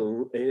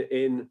skill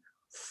in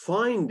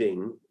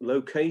finding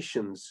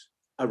locations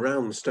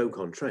around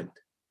Stoke-on-Trent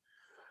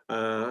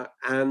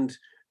and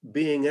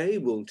being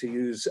able to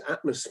use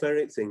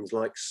atmospheric things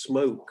like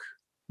smoke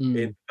in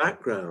the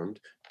background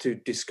to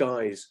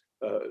disguise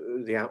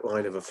the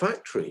outline of a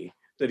factory,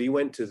 that he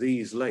went to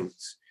these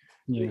lengths.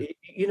 Yeah.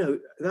 You know,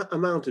 that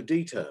amount of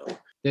detail.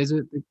 It's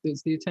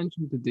the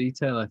attention to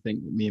detail, I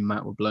think, that me and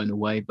Matt were blown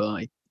away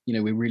by. You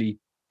know, we're really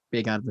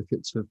big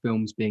advocates for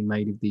films being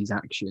made of these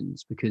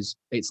actions because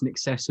it's an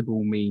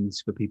accessible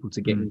means for people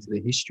to get into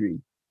the history.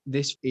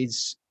 This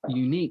is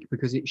unique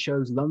because it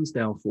shows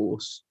Lonsdale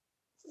Force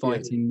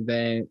fighting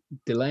their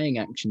delaying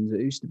actions at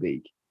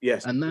Oosterbeek.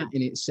 Yes. And that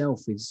in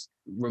itself is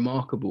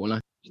remarkable, and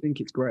I think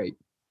it's great.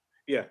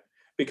 Yeah,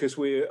 because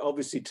we're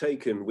obviously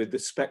taken with the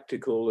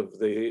spectacle of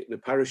the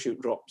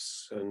parachute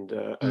drops and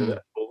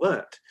all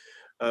that,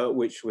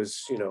 which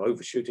was, you know,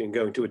 overshooting,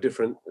 going to a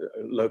different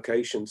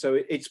location. So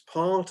it's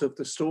part of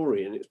the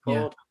story, and it's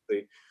part of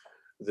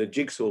the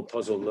jigsaw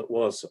puzzle that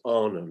was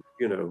Arnhem,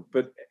 you know.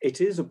 But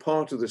it is a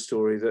part of the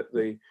story that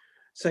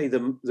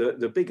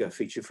the bigger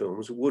feature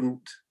films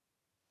wouldn't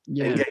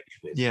engage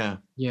with. Yeah,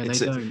 they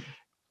don't.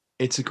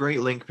 It's a great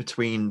link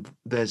between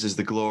Theirs Is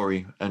the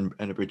Glory and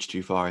A Bridge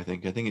Too Far, I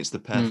think. I think it's the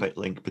perfect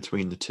link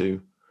between the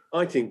two.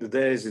 I think that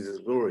Theirs Is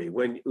the Glory,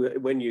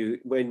 when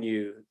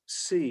you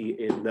see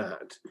in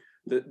that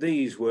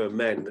these were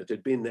men that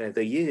had been there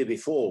the year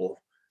before.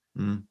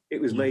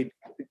 It was made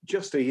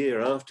just a year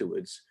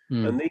afterwards,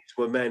 and these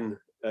were men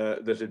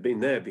that had been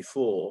there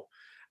before,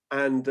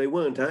 and they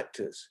weren't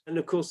actors. And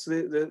of course,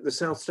 the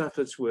South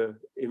Staffords were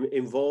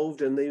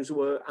involved, and these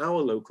were our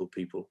local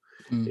people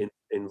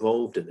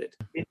involved in it.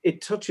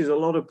 It touches a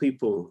lot of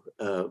people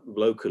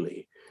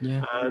locally,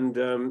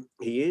 and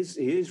he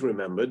is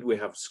remembered. We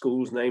have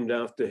schools named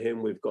after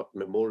him. We've got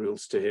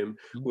memorials to him.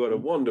 We've got a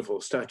wonderful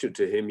statue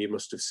to him. You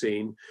must have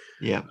seen.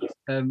 Yeah.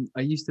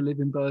 I used to live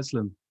in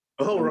Burslem.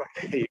 Oh,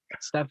 right.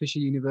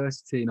 Staffordshire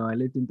University, and I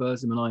lived in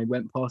Burslem, and I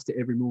went past it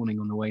every morning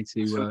on the way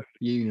to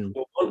uni.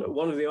 Well,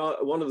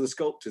 one of the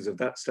sculptors of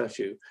that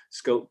statue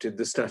sculpted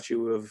the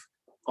statue of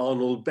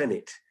Arnold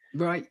Bennett.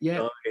 Right,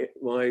 yeah.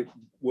 I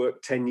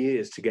worked 10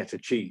 years to get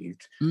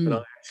achieved, and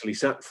I actually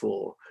sat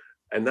for.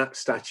 And that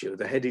statue,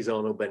 the head is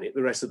Arnold Bennett,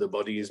 the rest of the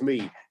body is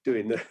me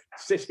doing the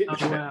sitting.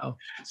 Oh, wow.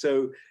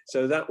 So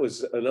that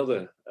was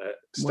another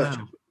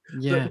statue. Wow.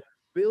 Yeah. But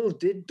Bill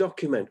did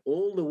document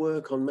all the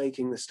work on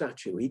making the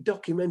statue. He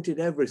documented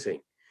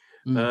everything.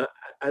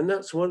 And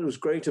that's what was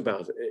great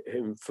about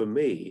him for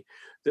me,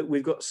 that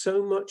we've got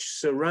so much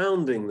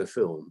surrounding the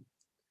film,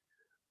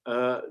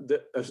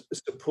 that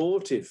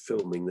supportive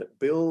filming that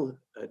Bill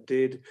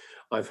did.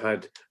 I've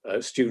had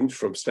students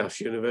from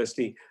Staffordshire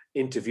University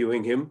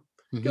interviewing him.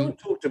 Go and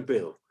talk to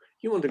Bill.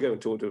 You want to go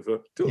and talk to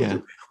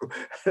Bill,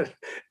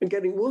 and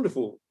getting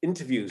wonderful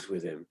interviews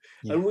with him.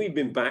 Yeah. And we've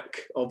been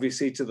back,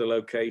 obviously, to the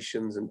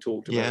locations and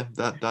talked about. Yeah,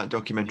 that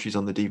documentary's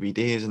on the DVD,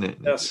 isn't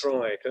it? That's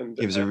right. And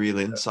gives a real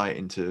insight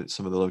into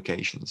some of the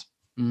locations.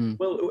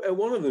 Well,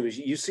 one of them is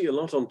you see a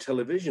lot on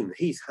television.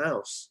 Heath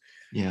House.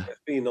 Yeah,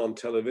 it's been on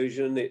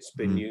television. It's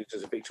been used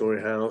as a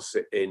Victorian house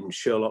in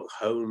Sherlock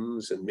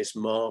Holmes and Miss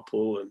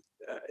Marple, and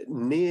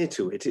near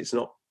to it, it's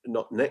not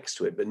next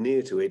to it, but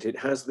near to it, it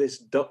has this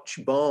Dutch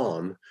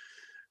barn,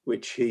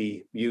 which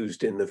he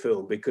used in the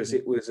film because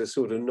it was a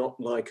sort of not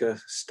like a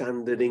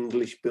standard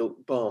English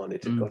built barn.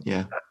 It had got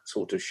that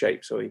sort of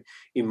shape. So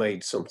he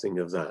made something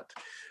of that.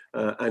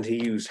 And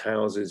he used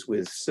houses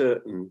with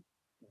certain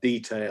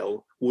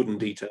detail, wooden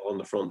detail on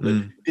the front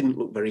that didn't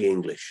look very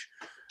English.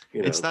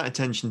 You know? It's that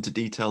attention to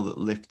detail that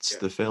lifts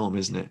the film,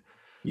 isn't it?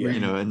 Yeah. You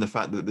know, and the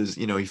fact that there's,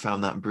 you know, he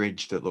found that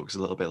bridge that looks a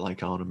little bit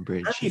like Arnhem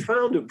Bridge. And he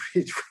found a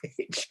bridge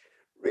which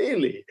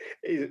really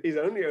is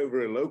only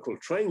over a local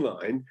train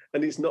line,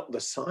 and it's not the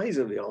size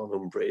of the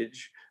Arnhem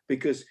Bridge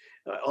because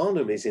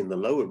Arnhem is in the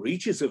lower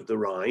reaches of the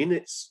Rhine.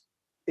 It's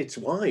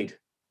wide.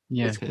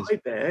 Yeah, it's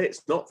wide there.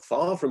 It's not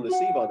far from the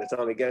sea by the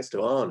time it gets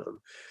to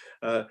Arnhem.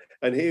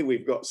 And here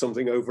we've got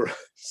something over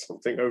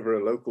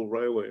a local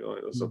railway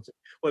line or something.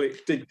 Well,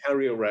 it did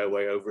carry a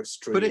railway over a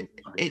stream. But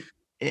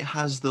it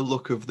has the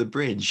look of the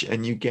bridge,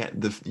 and you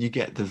get the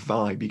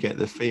vibe, you get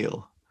the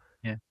feel.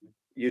 Yeah,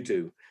 you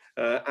do.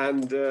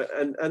 And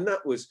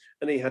that was,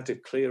 and he had to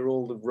clear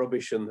all the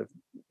rubbish and the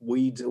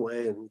weeds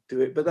away and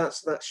do it. But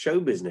that's show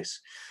business,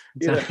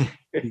 you know.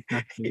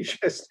 It's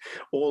just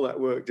all that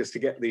work just to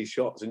get these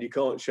shots, and you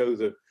can't show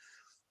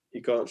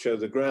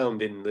the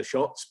ground in the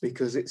shots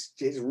because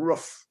it's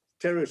rough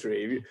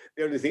territory.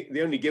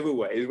 The only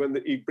giveaway is when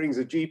he brings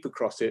a jeep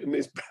across it and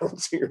it's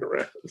bouncing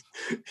around.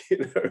 You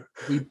know,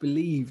 we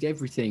believed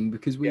everything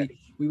because we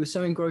were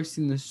so engrossed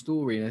in the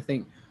story, and I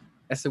think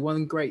that's the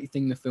one great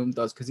thing the film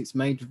does because it's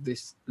made with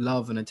this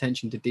love and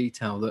attention to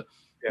detail that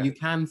you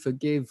can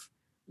forgive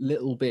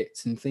little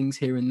bits and things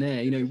here and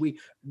there. You know,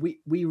 we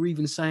were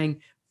even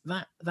saying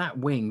that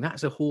wing,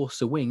 that's a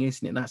Horsa wing,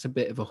 isn't it? That's a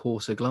bit of a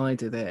Horsa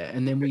glider there.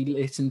 And then we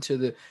listen to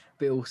the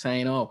Bill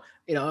saying, "Oh,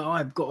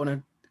 I've got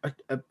on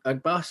a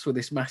bus with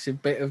this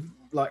massive bit of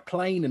like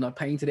plane, and I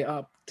painted it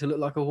up to look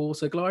like a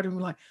Horsa glider." And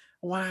we're like,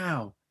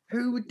 "Wow,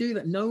 who would do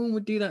that? No one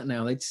would do that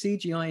now. They'd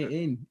CGI it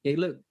in. It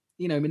looked,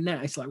 but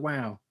now it's like,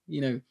 wow,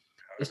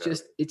 it's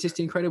just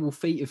an incredible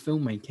feat of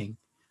filmmaking."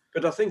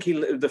 But I think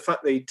the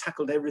fact that he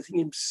tackled everything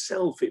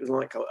himself, it was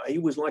like he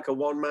was like a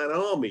one-man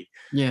army,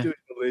 doing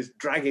all this,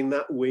 dragging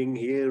that wing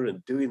here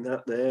and doing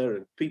that there,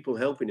 and people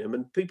helping him,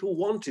 and people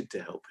wanted to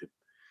help him.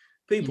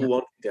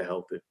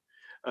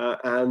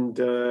 And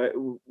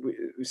we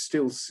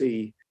still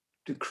see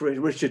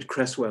Richard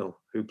Cresswell,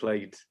 who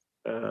played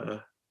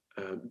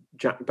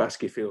Jack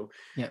Baskeyfield.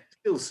 Yeah,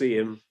 still see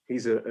him.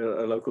 He's a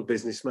local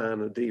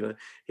businessman, a dealer.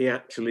 He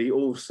actually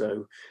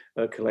also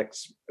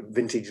collects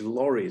vintage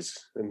lorries,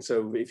 and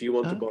so if you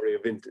want to borrow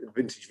a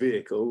vintage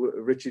vehicle,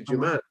 Richard's your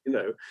man.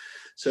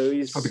 So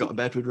he's probably got a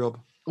bed with Rob.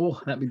 Oh,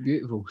 that'd be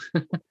beautiful.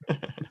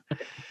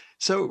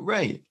 So,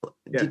 Ray,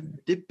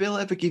 did Bill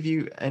ever give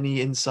you any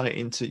insight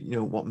into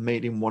what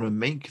made him want to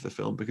make the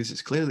film? Because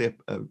it's clearly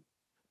a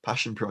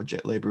passion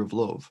project, labor of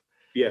love.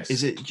 Yes.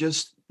 Is it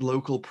just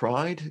local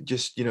pride?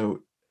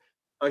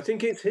 I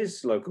think it's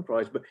his local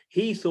pride, but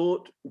he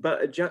thought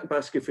Jack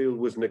Baskeyfield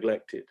was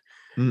neglected.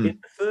 In the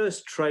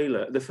first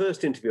trailer, the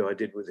first interview I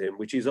did with him,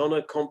 which is on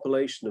a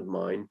compilation of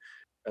mine,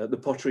 The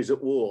Potteries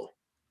at War,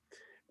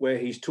 where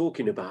he's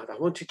talking about, I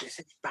wanted to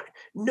sit back.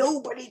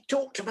 Nobody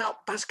talked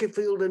about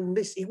Baskeyfield and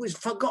this. He was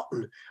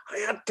forgotten. I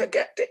had to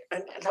get it.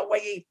 And the way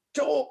he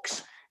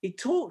talks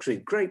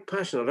with great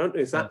passion. I don't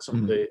know if that's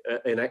on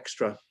an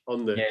extra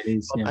on the. Yeah, it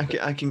is. Yeah.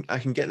 I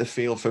can get the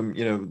feel from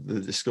the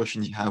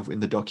discussions you have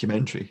in the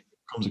documentary.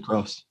 It comes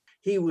across.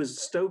 He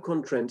was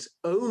Stoke-on-Trent's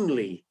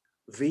only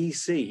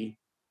VC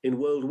in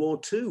World War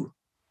II.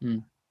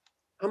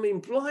 I mean,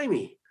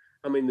 blimey.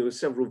 I mean, there were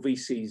several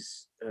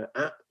VCs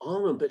at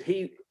Arnhem, but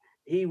he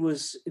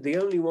was the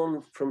only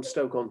one from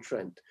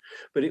Stoke-on-Trent.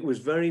 But it was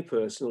very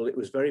personal. It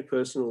was very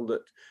personal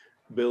that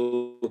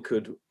Bill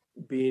could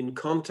be in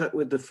contact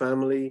with the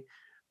family,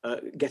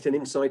 get an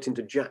insight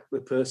into Jack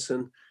the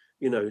person,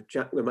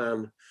 Jack the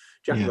man,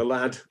 Jack the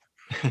lad,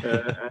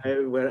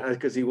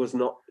 because he was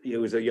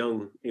a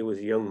young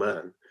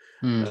man,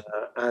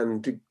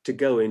 and to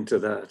go into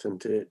that and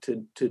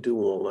to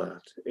do all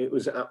that, it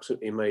was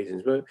absolutely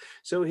amazing.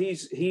 So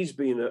he's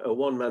been a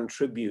one-man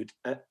tribute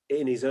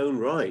in his own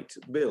right,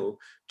 Bill,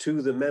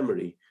 to the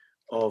memory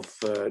of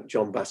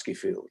John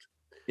Baskeyfield.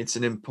 It's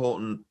an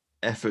important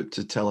effort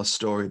to tell a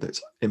story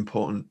that's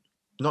important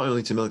not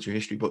only to military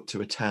history but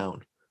to a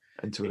town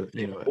and to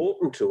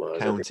important to us,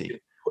 county.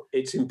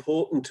 It's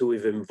important to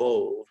have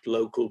involved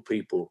local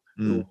people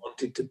who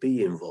wanted to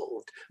be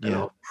involved and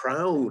are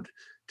proud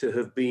to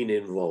have been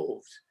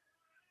involved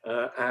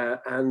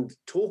and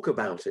talk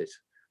about it.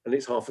 And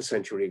it's half a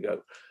century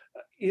ago.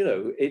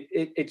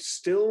 It's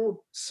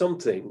still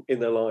something in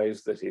their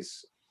lives that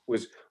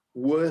was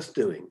worth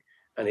doing,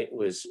 and it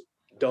was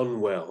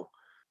done well.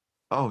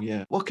 Oh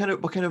yeah. What kind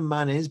of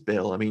man is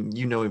Bill? I mean,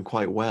 you know him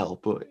quite well,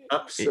 but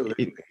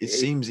absolutely, it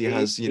seems he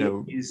has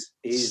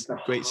is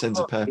great sense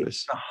of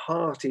purpose. The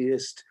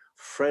heartiest,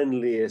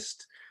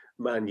 friendliest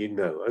man you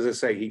know. As I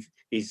say,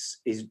 he's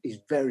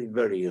very,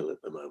 very ill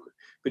at the moment,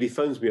 but he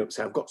phones me up and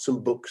says, "I've got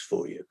some books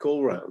for you.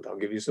 Call round. I'll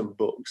give you some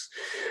books."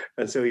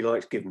 And so he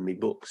likes giving me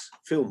books,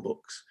 film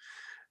books,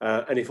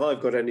 and if I've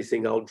got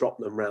anything, I'll drop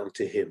them round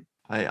to him.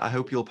 I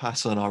hope you'll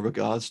pass on our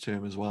regards to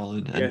him as well,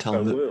 and yes, tell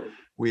him that will.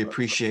 We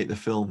appreciate the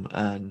film,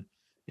 and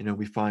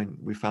we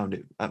found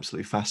it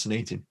absolutely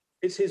fascinating.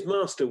 It's his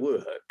master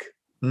work,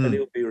 and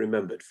he'll be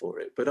remembered for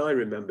it. But I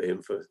remember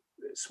him for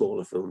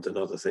smaller films and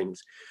other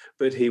things.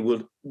 But he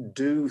will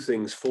do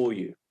things for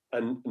you,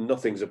 and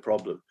nothing's a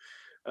problem.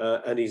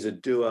 And he's a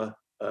doer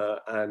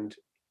and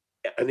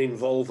an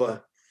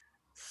involver,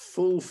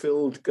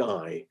 fulfilled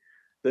guy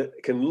that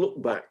can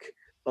look back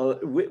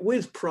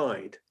with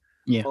pride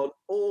on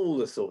all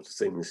the sorts of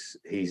things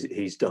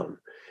he's done.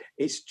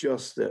 It's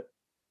just that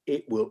this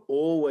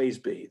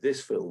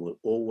film will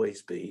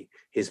always be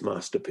his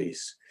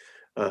masterpiece,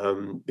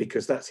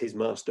 because that's his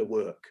master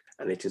work,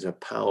 and it is a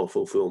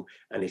powerful film,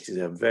 and it is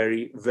a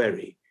very,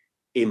 very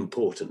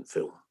important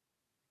film.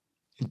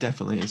 It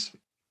definitely is.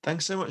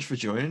 Thanks so much for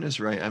joining us,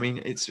 Ray. I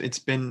mean, it's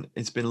been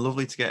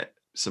lovely to get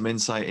some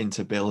insight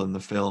into Bill and the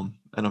film,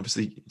 and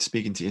obviously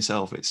speaking to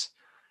yourself, it's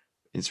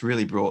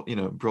really brought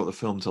the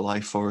film to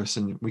life for us,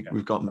 and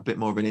we've got a bit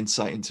more of an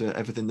insight into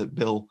everything that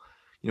Bill,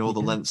 all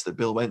the lengths that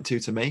Bill went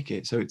to make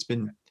it. So it's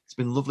been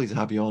lovely to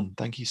have you on.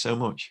 Thank you so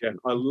much. Yeah,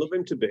 I love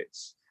him to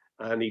bits,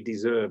 and he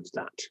deserves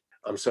that.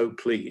 I'm so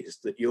pleased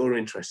that you're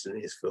interested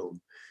in his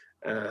film,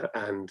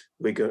 and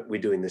we're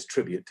doing this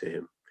tribute to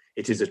him.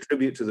 It is a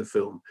tribute to the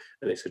film,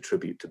 and it's a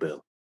tribute to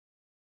Bill.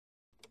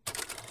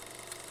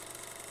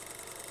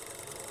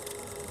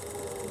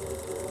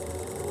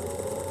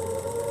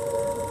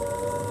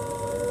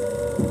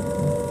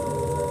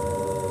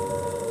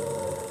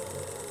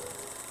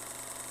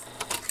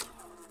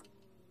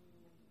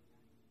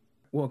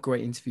 What a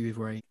great interview with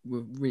Ray. We're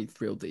really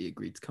thrilled that he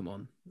agreed to come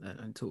on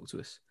and talk to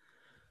us.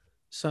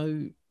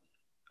 So,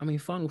 I mean,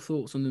 final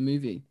thoughts on the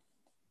movie?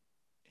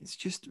 It's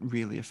just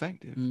really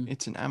effective.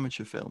 It's an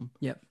amateur film.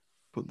 Yep.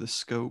 But the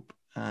scope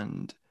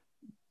and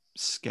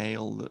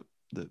scale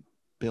that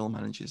Bill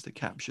manages to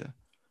capture.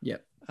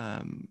 Yep.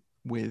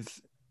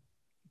 With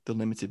the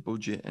limited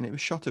budget, and it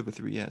was shot over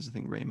 3 years, I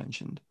think Ray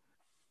mentioned.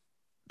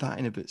 That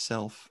in of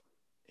itself,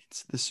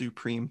 it's the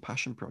supreme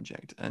passion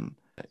project, and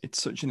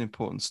it's such an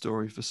important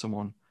story for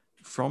someone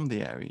from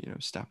the area,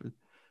 Stafford,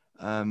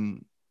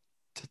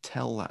 to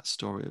tell that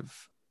story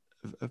of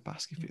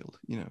Baskeyfield.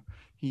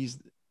 He's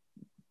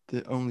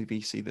the only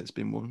VC that's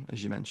been won,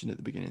 as you mentioned at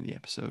the beginning of the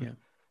episode,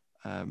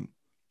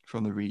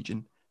 from the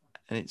region,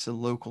 and it's a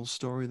local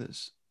story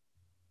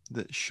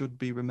that should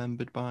be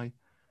remembered by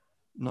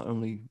not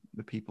only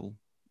the people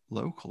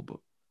local, but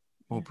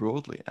more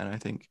broadly. And I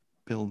think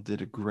Bill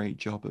did a great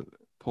job at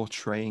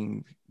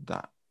portraying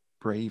that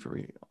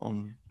bravery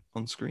on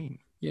screen.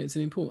 Yeah,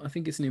 I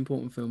think it's an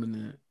important film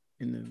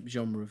in the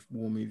genre of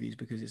war movies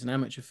because it's an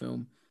amateur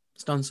film.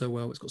 It's done so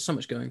well. It's got so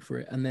much going for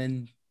it. And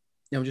then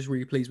I'm just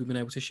really pleased we've been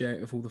able to share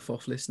it with all the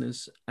FOF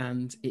listeners,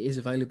 and it is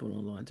available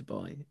online to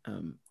buy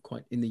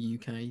quite in the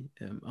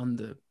UK,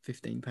 under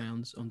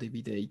 £15 on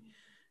DVD.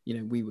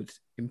 We would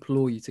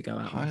implore you to go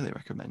out. Highly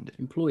recommend it.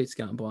 Implore you to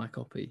go out and buy a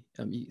copy.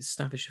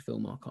 Staffordshire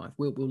Film Archive.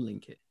 We'll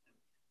link it.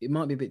 It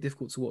might be a bit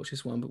difficult to watch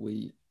this one, but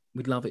we'd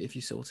love it if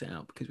you sort it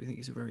out because we think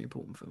it's a very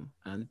important film.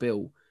 And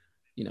Bill,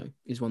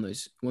 is one of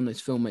those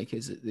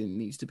filmmakers that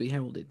needs to be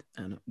heralded,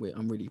 and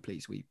I'm really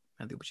pleased we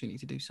had the opportunity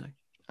to do so.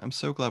 I'm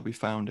so glad we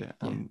found it.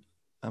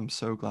 I'm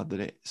so glad that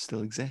it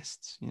still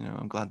exists.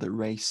 I'm glad that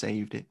Ray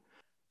saved it,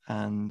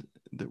 and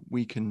that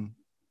we can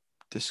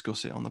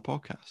discuss it on the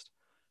podcast.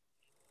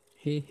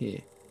 Hear, hear.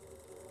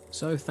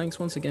 So thanks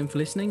once again for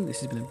listening.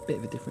 This has been a bit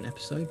of a different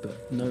episode,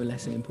 but no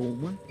less an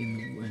important one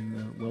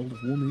in the world of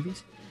war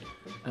movies.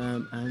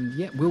 And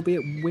yeah, we'll be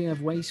at We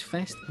Have Ways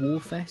Fest, War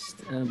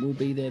Fest. We'll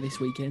be there this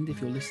weekend if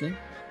you're listening.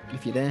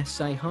 If you're there,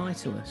 say hi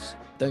to us.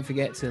 Don't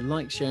forget to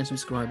like, share and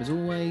subscribe as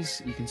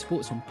always. You can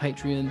support us on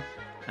Patreon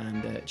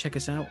and check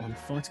us out on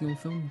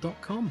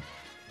fightingonfilm.com.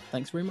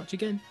 Thanks very much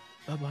again.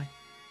 Bye-bye.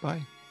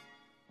 Bye.